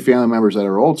a few family members that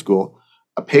are old school,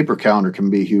 a paper calendar can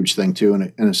be a huge thing too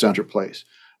in a central place.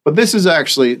 But this is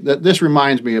actually this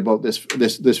reminds me about this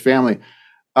family.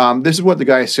 This is what the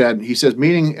guy said. He says,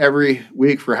 meeting every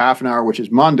week for half an hour, which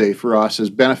is Monday for us, has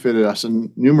benefited us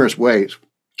in numerous ways.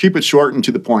 Keep it short and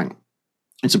to the point.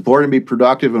 It's important to be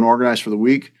productive and organized for the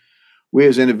week. We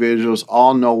as individuals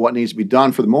all know what needs to be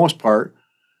done for the most part,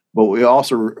 but we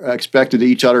also expected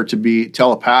each other to be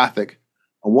telepathic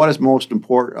on what is more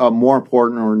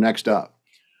important or next up.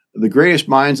 The greatest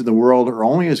minds in the world are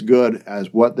only as good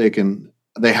as what they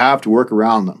have to work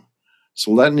around them.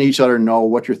 So letting each other know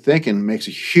what you're thinking makes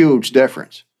a huge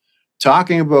difference.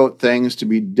 Talking about things to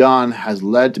be done has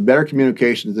led to better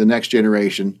communication to the next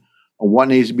generation on what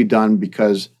needs to be done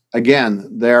because,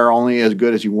 again, they're only as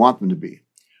good as you want them to be.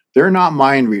 They're not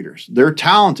mind readers. They're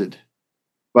talented.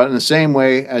 But in the same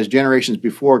way as generations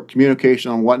before,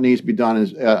 communication on what needs to be done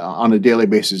is on a daily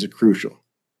basis is crucial.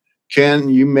 Can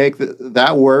you make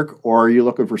that work, or are you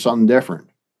looking for something different?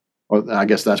 Well, I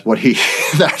guess that's what he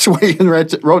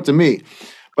wrote to me.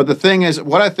 But the thing is,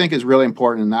 what I think is really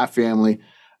important in that family,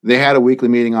 they had a weekly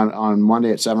meeting on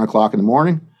Monday at 7 o'clock in the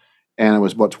morning, and it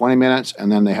was about 20 minutes, and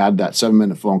then they had that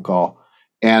 7-minute phone call.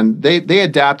 And they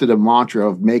adapted a mantra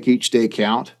of make each day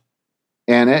count.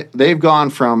 And they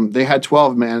had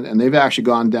 12 men, and they've actually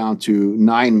gone down to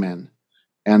 9 men.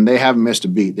 And they haven't missed a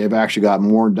beat. They've actually got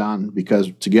more done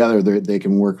because together they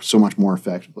can work so much more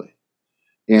effectively.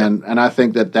 And I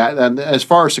think that and as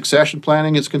far as succession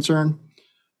planning is concerned,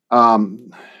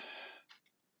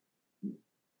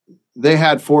 they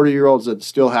had 40-year-olds that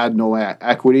still had no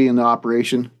equity in the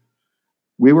operation.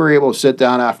 We were able to sit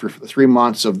down after 3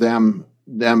 months of them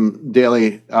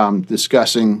daily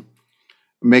discussing,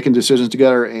 making decisions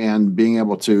together, and being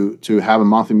able to have a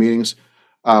monthly meetings.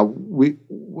 We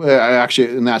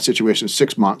actually, in that situation,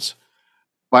 6 months.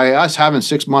 By us having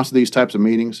 6 months of these types of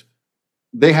meetings,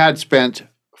 they had spent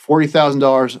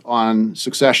 $40,000 on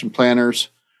succession planners,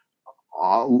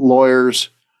 lawyers.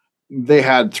 They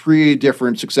had 3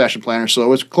 different succession planners, so it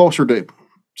was closer to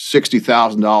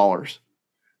 $60,000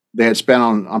 they had spent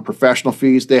on professional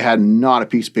fees. They had not a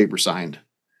piece of paper signed.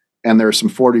 And there were some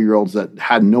 40-year-olds that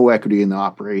had no equity in the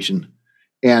operation.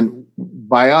 And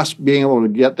by us being able to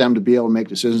get them to be able to make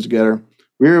decisions together,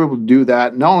 we were able to do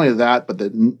that. Not only that, but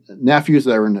the nephews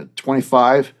that are in the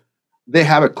 25, they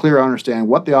have a clear understanding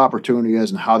what the opportunity is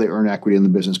and how they earn equity in the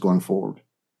business going forward.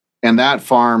 And that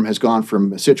farm has gone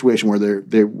from a situation where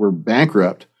they were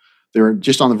bankrupt, they were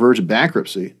just on the verge of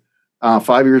bankruptcy.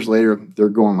 5 years later, they're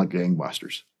going like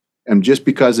gangbusters. And just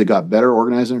because they got better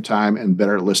organizing their time and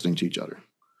better at listening to each other.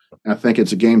 And I think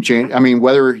it's a game change. I mean,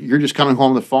 whether you're just coming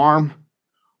home to the farm,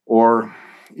 or,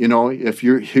 if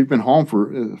you've been home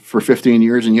for 15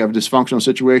 years and you have a dysfunctional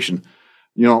situation,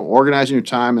 organizing your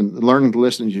time and learning to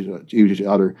listen to each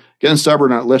other, getting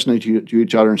stubborn at listening to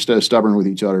each other instead of stubborn with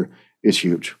each other is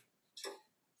huge.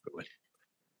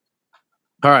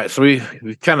 All right, so we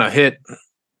kind of hit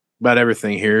about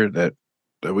everything here that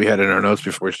we had in our notes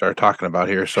before we started talking about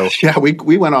here. So yeah,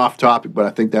 we went off topic, but I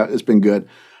think that has been good.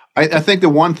 I think the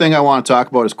one thing I want to talk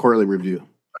about is quarterly review.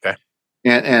 Okay.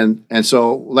 And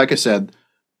so, like I said,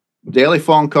 daily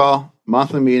phone call,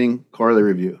 monthly meeting, quarterly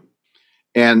review.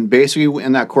 And basically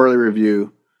in that quarterly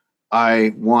review,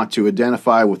 I want to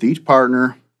identify with each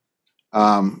partner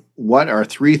what are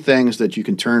 3 things that you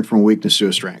can turn from weakness to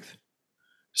a strength.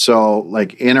 So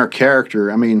like in our character,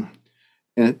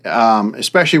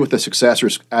 especially with the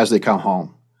successors as they come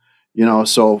home.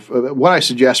 So what I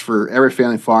suggest for every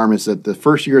family farm is that the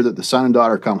first year that the son and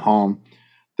daughter come home,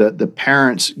 the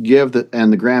parents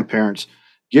and the grandparents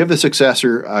give the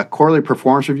successor a quarterly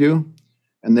performance review,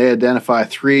 and they identify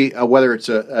 3, whether it's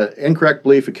an incorrect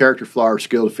belief, a character flaw, or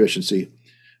skill deficiency.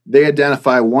 They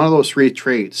identify one of those 3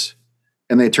 traits,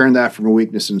 and they turn that from a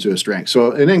weakness into a strength.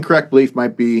 So an incorrect belief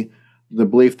might be the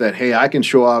belief that, hey, I can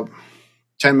show up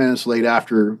 10 minutes late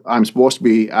after I'm supposed to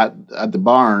be at the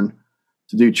barn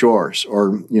to do chores.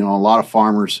 Or, a lot of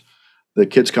farmers, the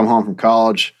kids come home from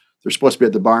college, they're supposed to be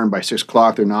at the barn by 6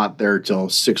 o'clock. They're not there till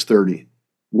 6:30.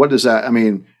 What does that,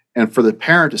 and for the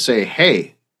parent to say,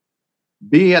 hey,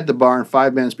 be at the barn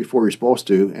 5 minutes before you're supposed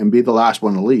to and be the last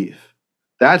one to leave.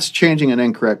 That's changing an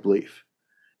incorrect belief.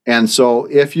 And so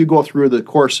if you go through the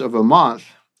course of a month,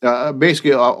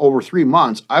 basically over 3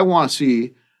 months, I want to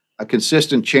see a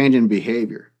consistent change in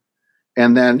behavior.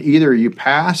 And then either you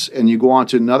pass and you go on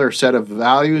to another set of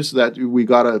values that we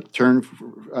got to turn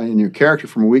in your character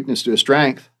from a weakness to a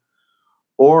strength,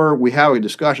 or we have a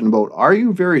discussion about, are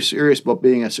you very serious about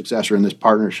being a successor in this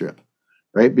partnership,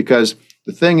 right? Because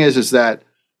the thing is that,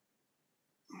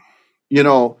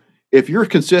 if you're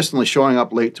consistently showing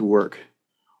up late to work,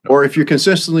 or if you're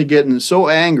consistently getting so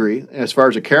angry as far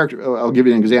as a character, I'll give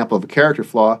you an example of a character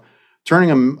flaw,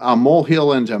 turning a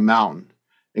molehill into a mountain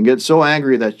and get so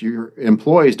angry that your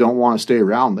employees don't want to stay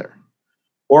around there.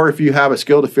 Or if you have a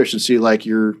skill deficiency, like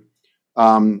you're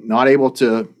not able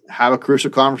to have a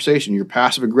crucial conversation, you're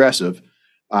passive aggressive,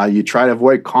 you try to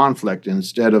avoid conflict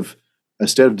instead of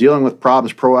dealing with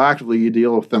problems proactively, you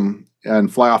deal with them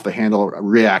and fly off the handle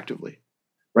reactively,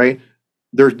 right?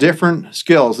 There's different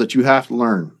skills that you have to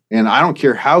learn. And I don't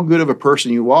care how good of a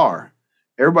person you are,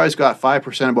 everybody's got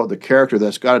 5% about the character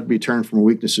that's got to be turned from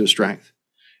weakness to strength.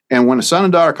 And when a son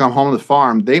and daughter come home to the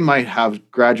farm, they might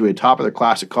have graduated top of their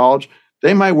class at college.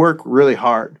 They might work really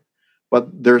hard,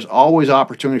 but there's always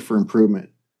opportunity for improvement.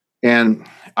 And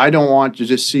I don't want to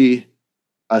just see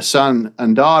a son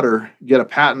and daughter get a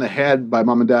pat in the head by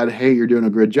mom and dad, hey, you're doing a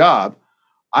good job.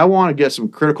 I want to get some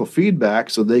critical feedback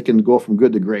so they can go from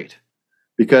good to great.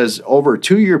 Because over a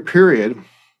 2-year period,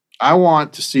 I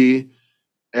want to see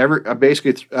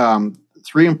basically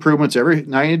 3 improvements every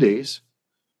 90 days.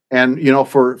 And,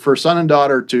 for son and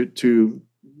daughter to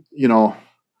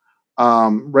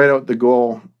write out the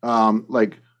goal,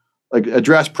 like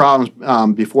address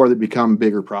problems before they become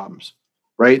bigger problems,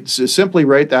 right? So simply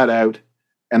write that out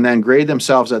and then grade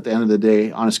themselves at the end of the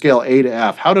day on a scale A to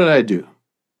F. How did I do?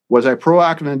 Was I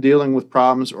proactive in dealing with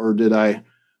problems, or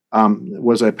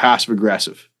was I passive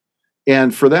aggressive?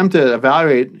 And for them to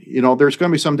evaluate, there's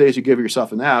going to be some days you give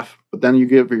yourself an F, but then you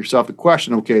give yourself the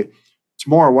question, okay,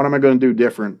 tomorrow, what am I going to do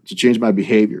different to change my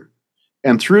behavior?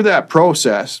 And through that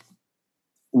process,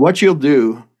 what you'll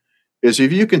do is,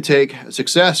 if you can take a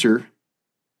successor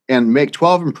and make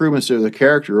 12 improvements to their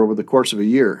character over the course of a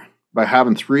year by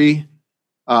having 4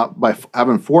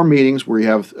 meetings where you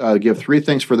have give 3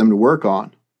 things for them to work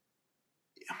on,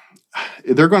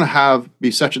 they're going to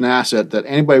be such an asset that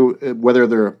anybody, whether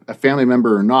they're a family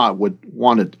member or not, would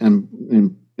want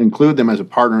to include them as a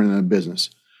partner in a business.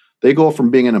 They go from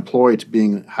being an employee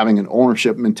to having an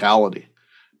ownership mentality,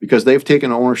 because they've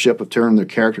taken ownership of turning their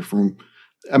character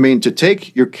to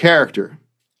take your character,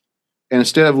 and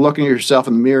instead of looking at yourself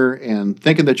in the mirror and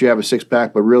thinking that you have a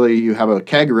 6-pack, but really you have a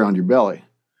keg around your belly.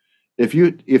 If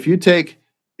you take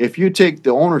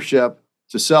the ownership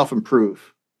to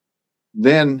self-improve,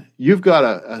 then you've got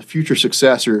a future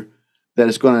successor that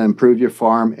is going to improve your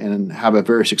farm and have a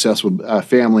very successful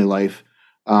family life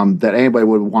that anybody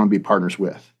would want to be partners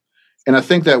with. And I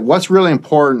think that what's really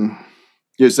important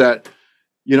is that,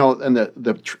 and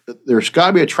there's got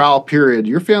to be a trial period.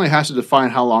 Your family has to define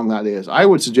how long that is. I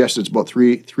would suggest it's about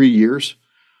 3 years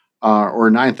or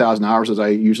 9,000 hours, as I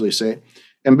usually say.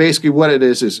 And basically what it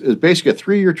is basically a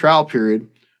 3-year trial period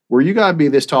where you got to be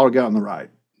this tall to get on the ride.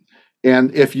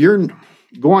 And if you're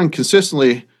going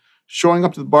consistently, showing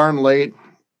up to the barn late,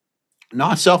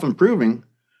 not self-improving,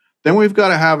 then we've got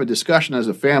to have a discussion as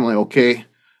a family. Okay,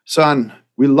 son,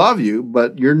 we love you,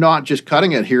 but you're not just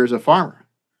cutting it here as a farmer,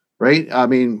 right?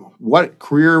 What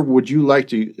career would you like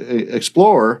to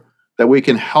explore that we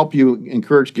can help you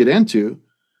encourage get into,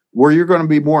 where you're going to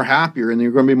be more happier and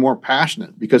you're going to be more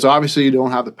passionate? Because obviously you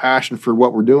don't have the passion for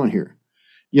what we're doing here.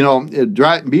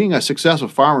 Being a successful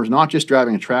farmer is not just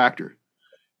driving a tractor.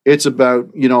 It's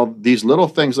about, these little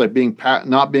things like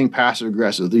not being passive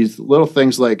aggressive. These little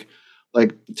things like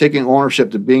taking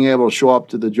ownership, to being able to show up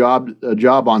to the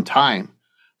job on time.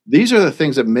 These are the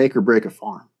things that make or break a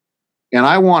farm. And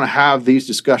I want to have these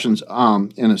discussions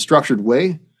in a structured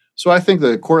way. So I think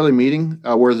the quarterly meeting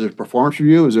where there's a performance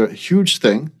review is a huge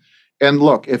thing. And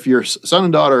look, if your son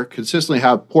and daughter consistently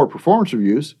have poor performance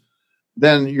reviews,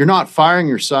 then you're not firing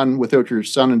your son without your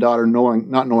son and daughter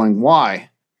not knowing why,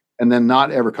 and then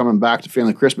not ever coming back to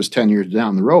family Christmas 10 years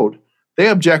down the road. They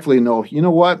objectively know,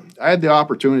 what? I had the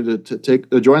opportunity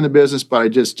to join the business, but I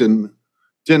just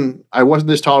I wasn't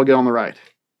this tall to get on the ride.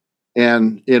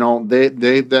 And,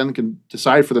 they then can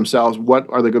decide for themselves what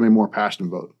are they going to be more passionate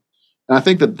about. And I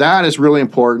think that is really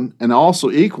important. And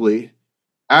also equally,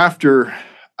 after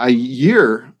a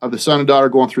year of the son and daughter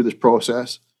going through this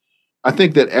process, I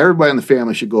think that everybody in the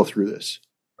family should go through this.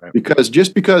 Right. Because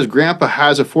just because grandpa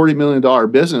has a $40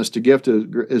 million business to give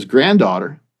to his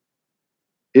granddaughter,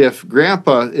 if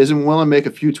grandpa isn't willing to make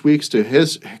a few tweaks to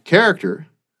his character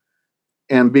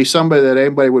and be somebody that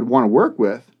anybody would want to work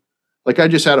with, like I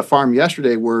just had a farm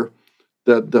yesterday where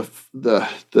the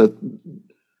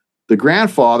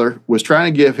grandfather was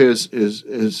trying to give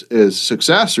his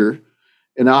successor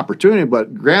an opportunity,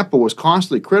 but grandpa was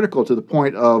constantly critical to the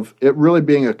point of it really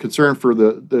being a concern for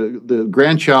the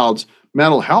grandchild's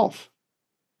mental health.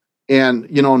 And,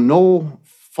 no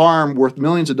farm worth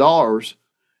millions of dollars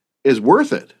is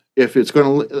worth it if it's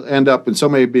going to end up in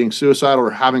somebody being suicidal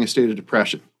or having a state of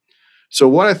depression. So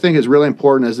what I think is really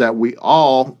important is that we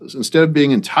all, instead of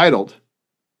being entitled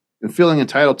and feeling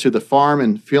entitled to the farm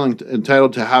and feeling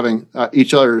entitled to having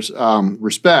each other's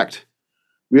respect,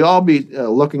 we all be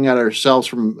looking at ourselves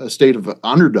from a state of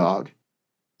underdog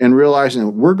and realizing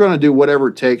that we're going to do whatever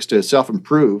it takes to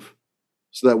self-improve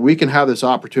so that we can have this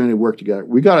opportunity to work together.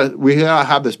 We gotta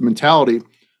have this mentality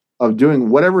of doing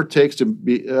whatever it takes to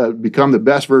become the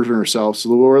best version of ourselves so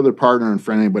that we're the partner and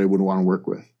friend anybody would want to work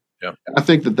with. Yeah. And I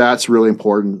think that that's really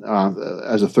important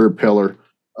as a third pillar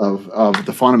of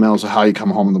the fundamentals of how you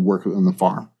come home and work on the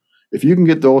farm. If you can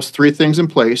get those three things in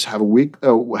place, have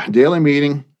a daily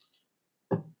meeting,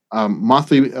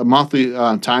 monthly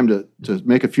time to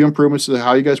make a few improvements to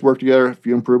how you guys work together, a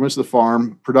few improvements to the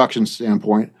farm production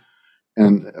standpoint,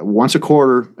 and once a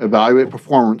quarter evaluate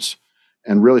performance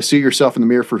and really see yourself in the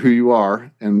mirror for who you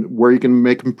are and where you can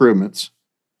make improvements.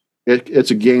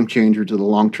 It's a game changer to the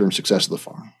long-term success of the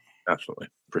farm. Absolutely.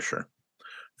 For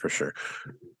sure.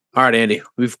 All right, Andy,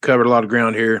 we've covered a lot of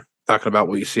ground here talking about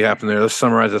what you see happening there. Let's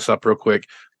summarize this up real quick.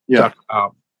 Yeah.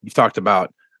 You've talked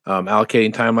about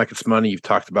allocating time like it's money. You've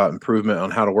talked about improvement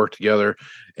on how to work together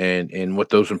and what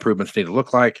those improvements need to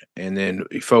look like. And then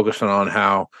you focus on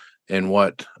how and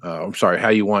what, how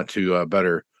you want to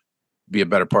be a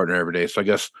better partner every day. So I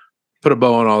guess put a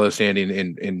bow on all this, Andy,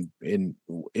 in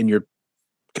your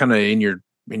kind of in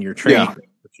your training,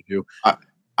 what you do.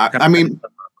 I mean,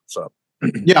 what's up?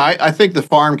 I think the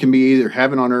farm can be either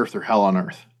heaven on earth or hell on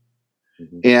earth.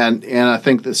 Mm-hmm. And I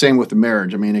think the same with the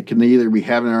marriage. I mean, it can either be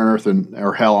heaven on earth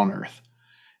or hell on earth.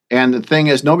 And the thing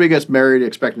is, nobody gets married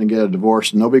expecting to get a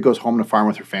divorce, and nobody goes home to farm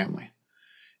with their family.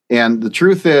 And the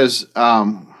truth is,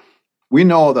 we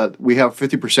know that we have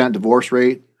 50% divorce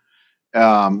rate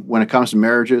when it comes to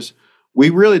marriages. We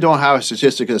really don't have a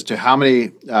statistic as to how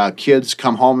many kids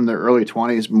come home in their early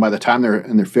 20s, and by the time they're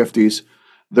in their 50s,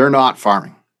 they're not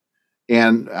farming.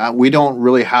 And we don't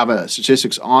really have a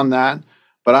statistics on that.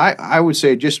 But I would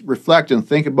say just reflect and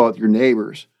think about your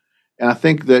neighbors. And I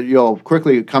think that you'll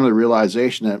quickly come to the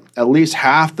realization that at least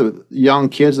half the young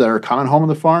kids that are coming home to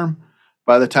the farm,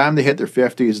 by the time they hit their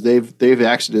 50s, they've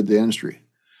exited the industry.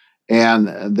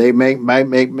 And they might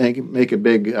make a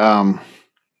big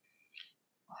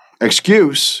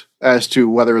excuse as to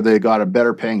whether they got a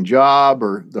better paying job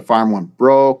or the farm went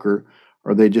broke or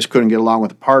they just couldn't get along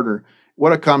with a partner.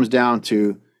 What it comes down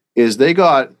to is they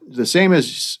got the same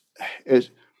as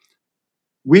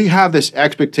we have this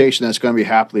expectation that's going to be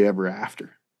happily ever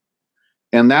after.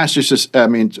 And that's just,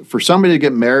 for somebody to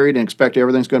get married and expect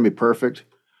everything's going to be perfect,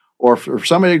 or for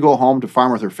somebody to go home to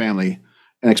farm with their family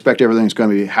and expect everything's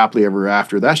going to be happily ever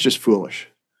after, that's just foolish.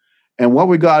 And what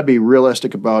we got to be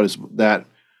realistic about is that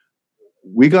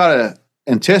we got to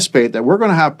anticipate that we're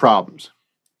going to have problems.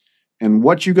 And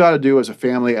what you got to do as a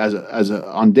family,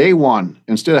 on day one,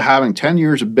 instead of having 10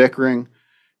 years of bickering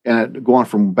and it going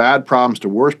from bad problems to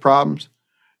worse problems,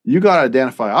 you got to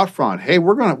identify out front, hey,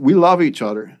 we love each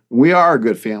other. We are a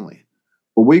good family,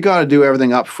 but we got to do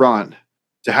everything up front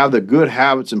to have the good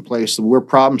habits in place so we're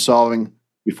problem solving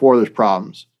before there's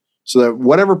problems. So that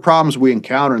whatever problems we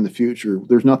encounter in the future,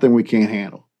 there's nothing we can't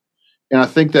handle. And I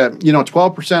think that,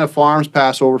 12% of farms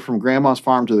pass over from grandma's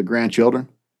farm to the grandchildren.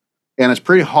 And it's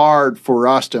pretty hard for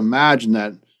us to imagine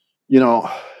that,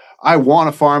 I want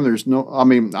a farm.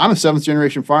 I'm a seventh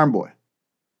generation farm boy.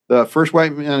 The first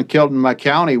white man killed in my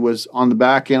county was on the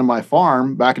back end of my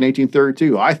farm back in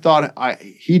 1832. I thought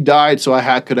he died so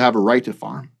I could have a right to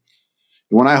farm.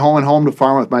 When I went home to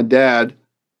farm with my dad,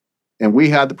 and we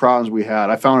had the problems we had,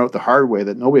 I found out the hard way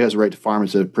that nobody has a right to farm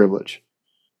instead of privilege.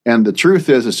 And the truth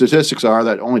is, the statistics are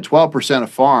that only 12% of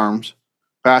farms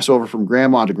pass over from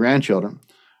grandma to grandchildren.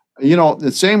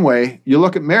 The same way, you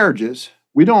look at marriages,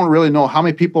 we don't really know how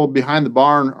many people behind the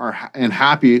barn are in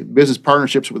happy business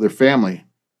partnerships with their family.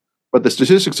 But the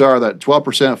statistics are that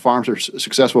 12% of farms are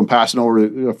successful in passing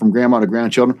over from grandma to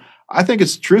grandchildren. I think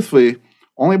it's truthfully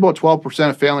only about 12%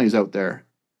 of families out there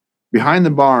behind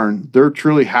the barn, they're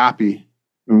truly happy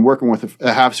and working with,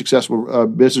 have successful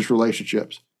business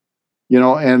relationships.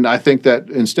 And I think that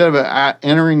instead of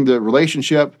entering the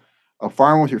relationship of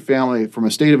farming with your family from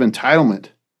a state of entitlement,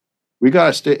 we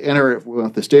got to enter it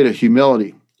with the state of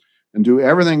humility and do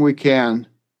everything we can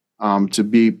to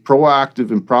be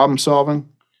proactive in problem solving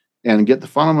and get the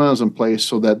fundamentals in place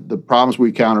so that the problems we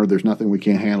encounter, there's nothing we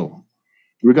can't handle.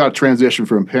 We got to transition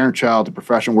from parent-child to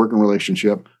professional working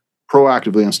relationship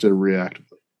proactively instead of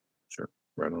reactively. Sure.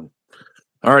 Right on.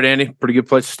 All right, Andy, pretty good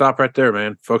place to stop right there,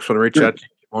 man. Folks want to reach out to you,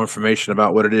 more information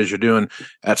about what it is you're doing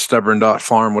at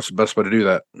stubborn.farm. What's the best way to do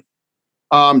that?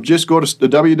 Just go to the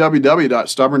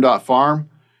www.stubborn.farm.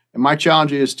 And my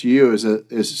challenge is to you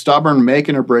is stubborn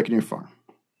making or breaking your farm?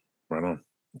 Right on.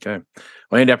 Okay.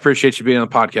 Well, Andy, I appreciate you being on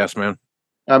the podcast, man.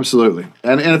 Absolutely.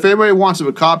 And if anybody wants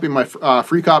a copy of my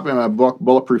free copy of my book,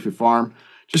 Bulletproof Your Farm,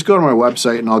 just go to my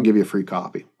website and I'll give you a free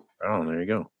copy. Oh, there you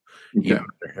go. Okay. Yeah,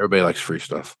 everybody likes free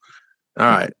stuff. All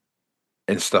right.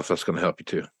 And stuff that's going to help you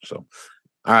too. So,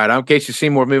 all right. I'm Casey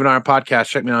Seymour, Moving Iron Podcast.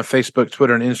 Check me out on Facebook,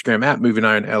 Twitter, and Instagram at Moving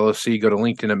Iron LLC. Go to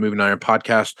LinkedIn at Moving Iron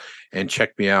Podcast and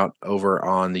check me out over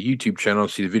on the YouTube channel.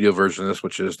 See the video version of this,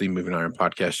 which is the Moving Iron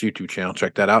Podcast YouTube channel.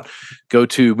 Check that out. Go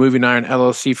to Moving Iron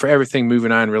LLC for everything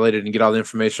Moving Iron related and get all the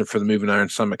information for the Moving Iron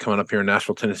Summit coming up here in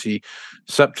Nashville, Tennessee,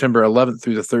 September 11th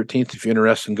through the 13th. If you're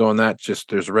interested in going that,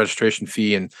 there's a registration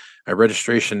fee and a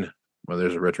registration. Well,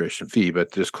 there's a registration fee,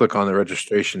 but just click on the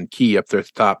registration key up there at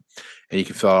the top, and you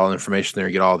can fill out all the information there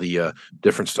and get all the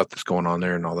different stuff that's going on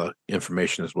there and all the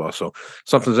information as well. So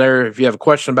something's there. If you have a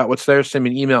question about what's there, send me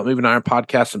an email at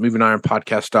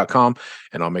movingironpodcast@movingironpodcast.com,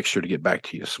 and I'll make sure to get back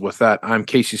to you. So with that, I'm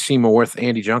Casey Seymour with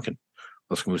Andy Junkin.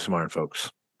 Let's move some iron, folks.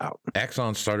 Out.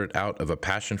 Axon started out of a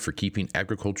passion for keeping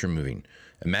agriculture moving.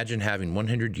 Imagine having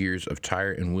 100 years of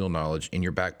tire and wheel knowledge in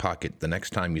your back pocket the next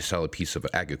time you sell a piece of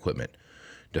ag equipment.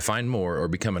 To find more or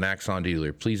become an Axon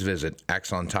dealer, please visit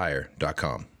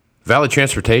axontire.com. Valley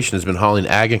Transportation has been hauling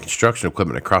ag and construction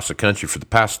equipment across the country for the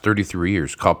past 33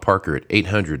 years. Call Parker at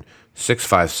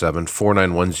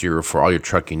 800-657-4910 for all your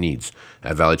trucking needs.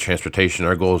 At Valley Transportation,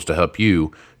 our goal is to help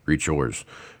you reach yours.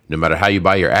 No matter how you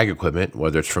buy your ag equipment,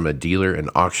 whether it's from a dealer, an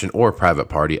auction, or a private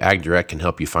party, AgDirect can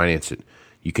help you finance it.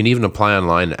 You can even apply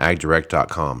online at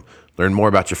agdirect.com. Learn more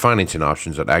about your financing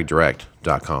options at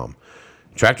agdirect.com.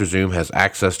 TractorZoom has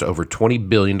access to over $20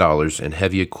 billion in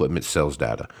heavy equipment sales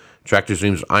data.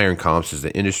 TractorZoom's Iron Comps is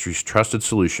the industry's trusted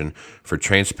solution for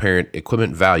transparent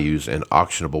equipment values and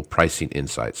auctionable pricing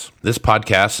insights. This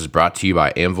podcast is brought to you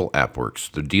by Anvil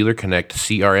AppWorks. The Dealer Connect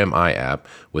CRMI app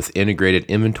with integrated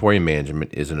inventory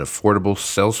management is an affordable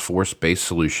Salesforce-based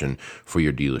solution for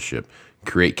your dealership.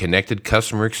 Create connected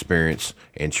customer experience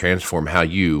and transform how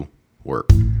you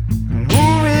work.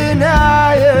 Moving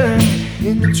higher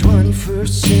in the 21st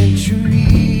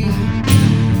century.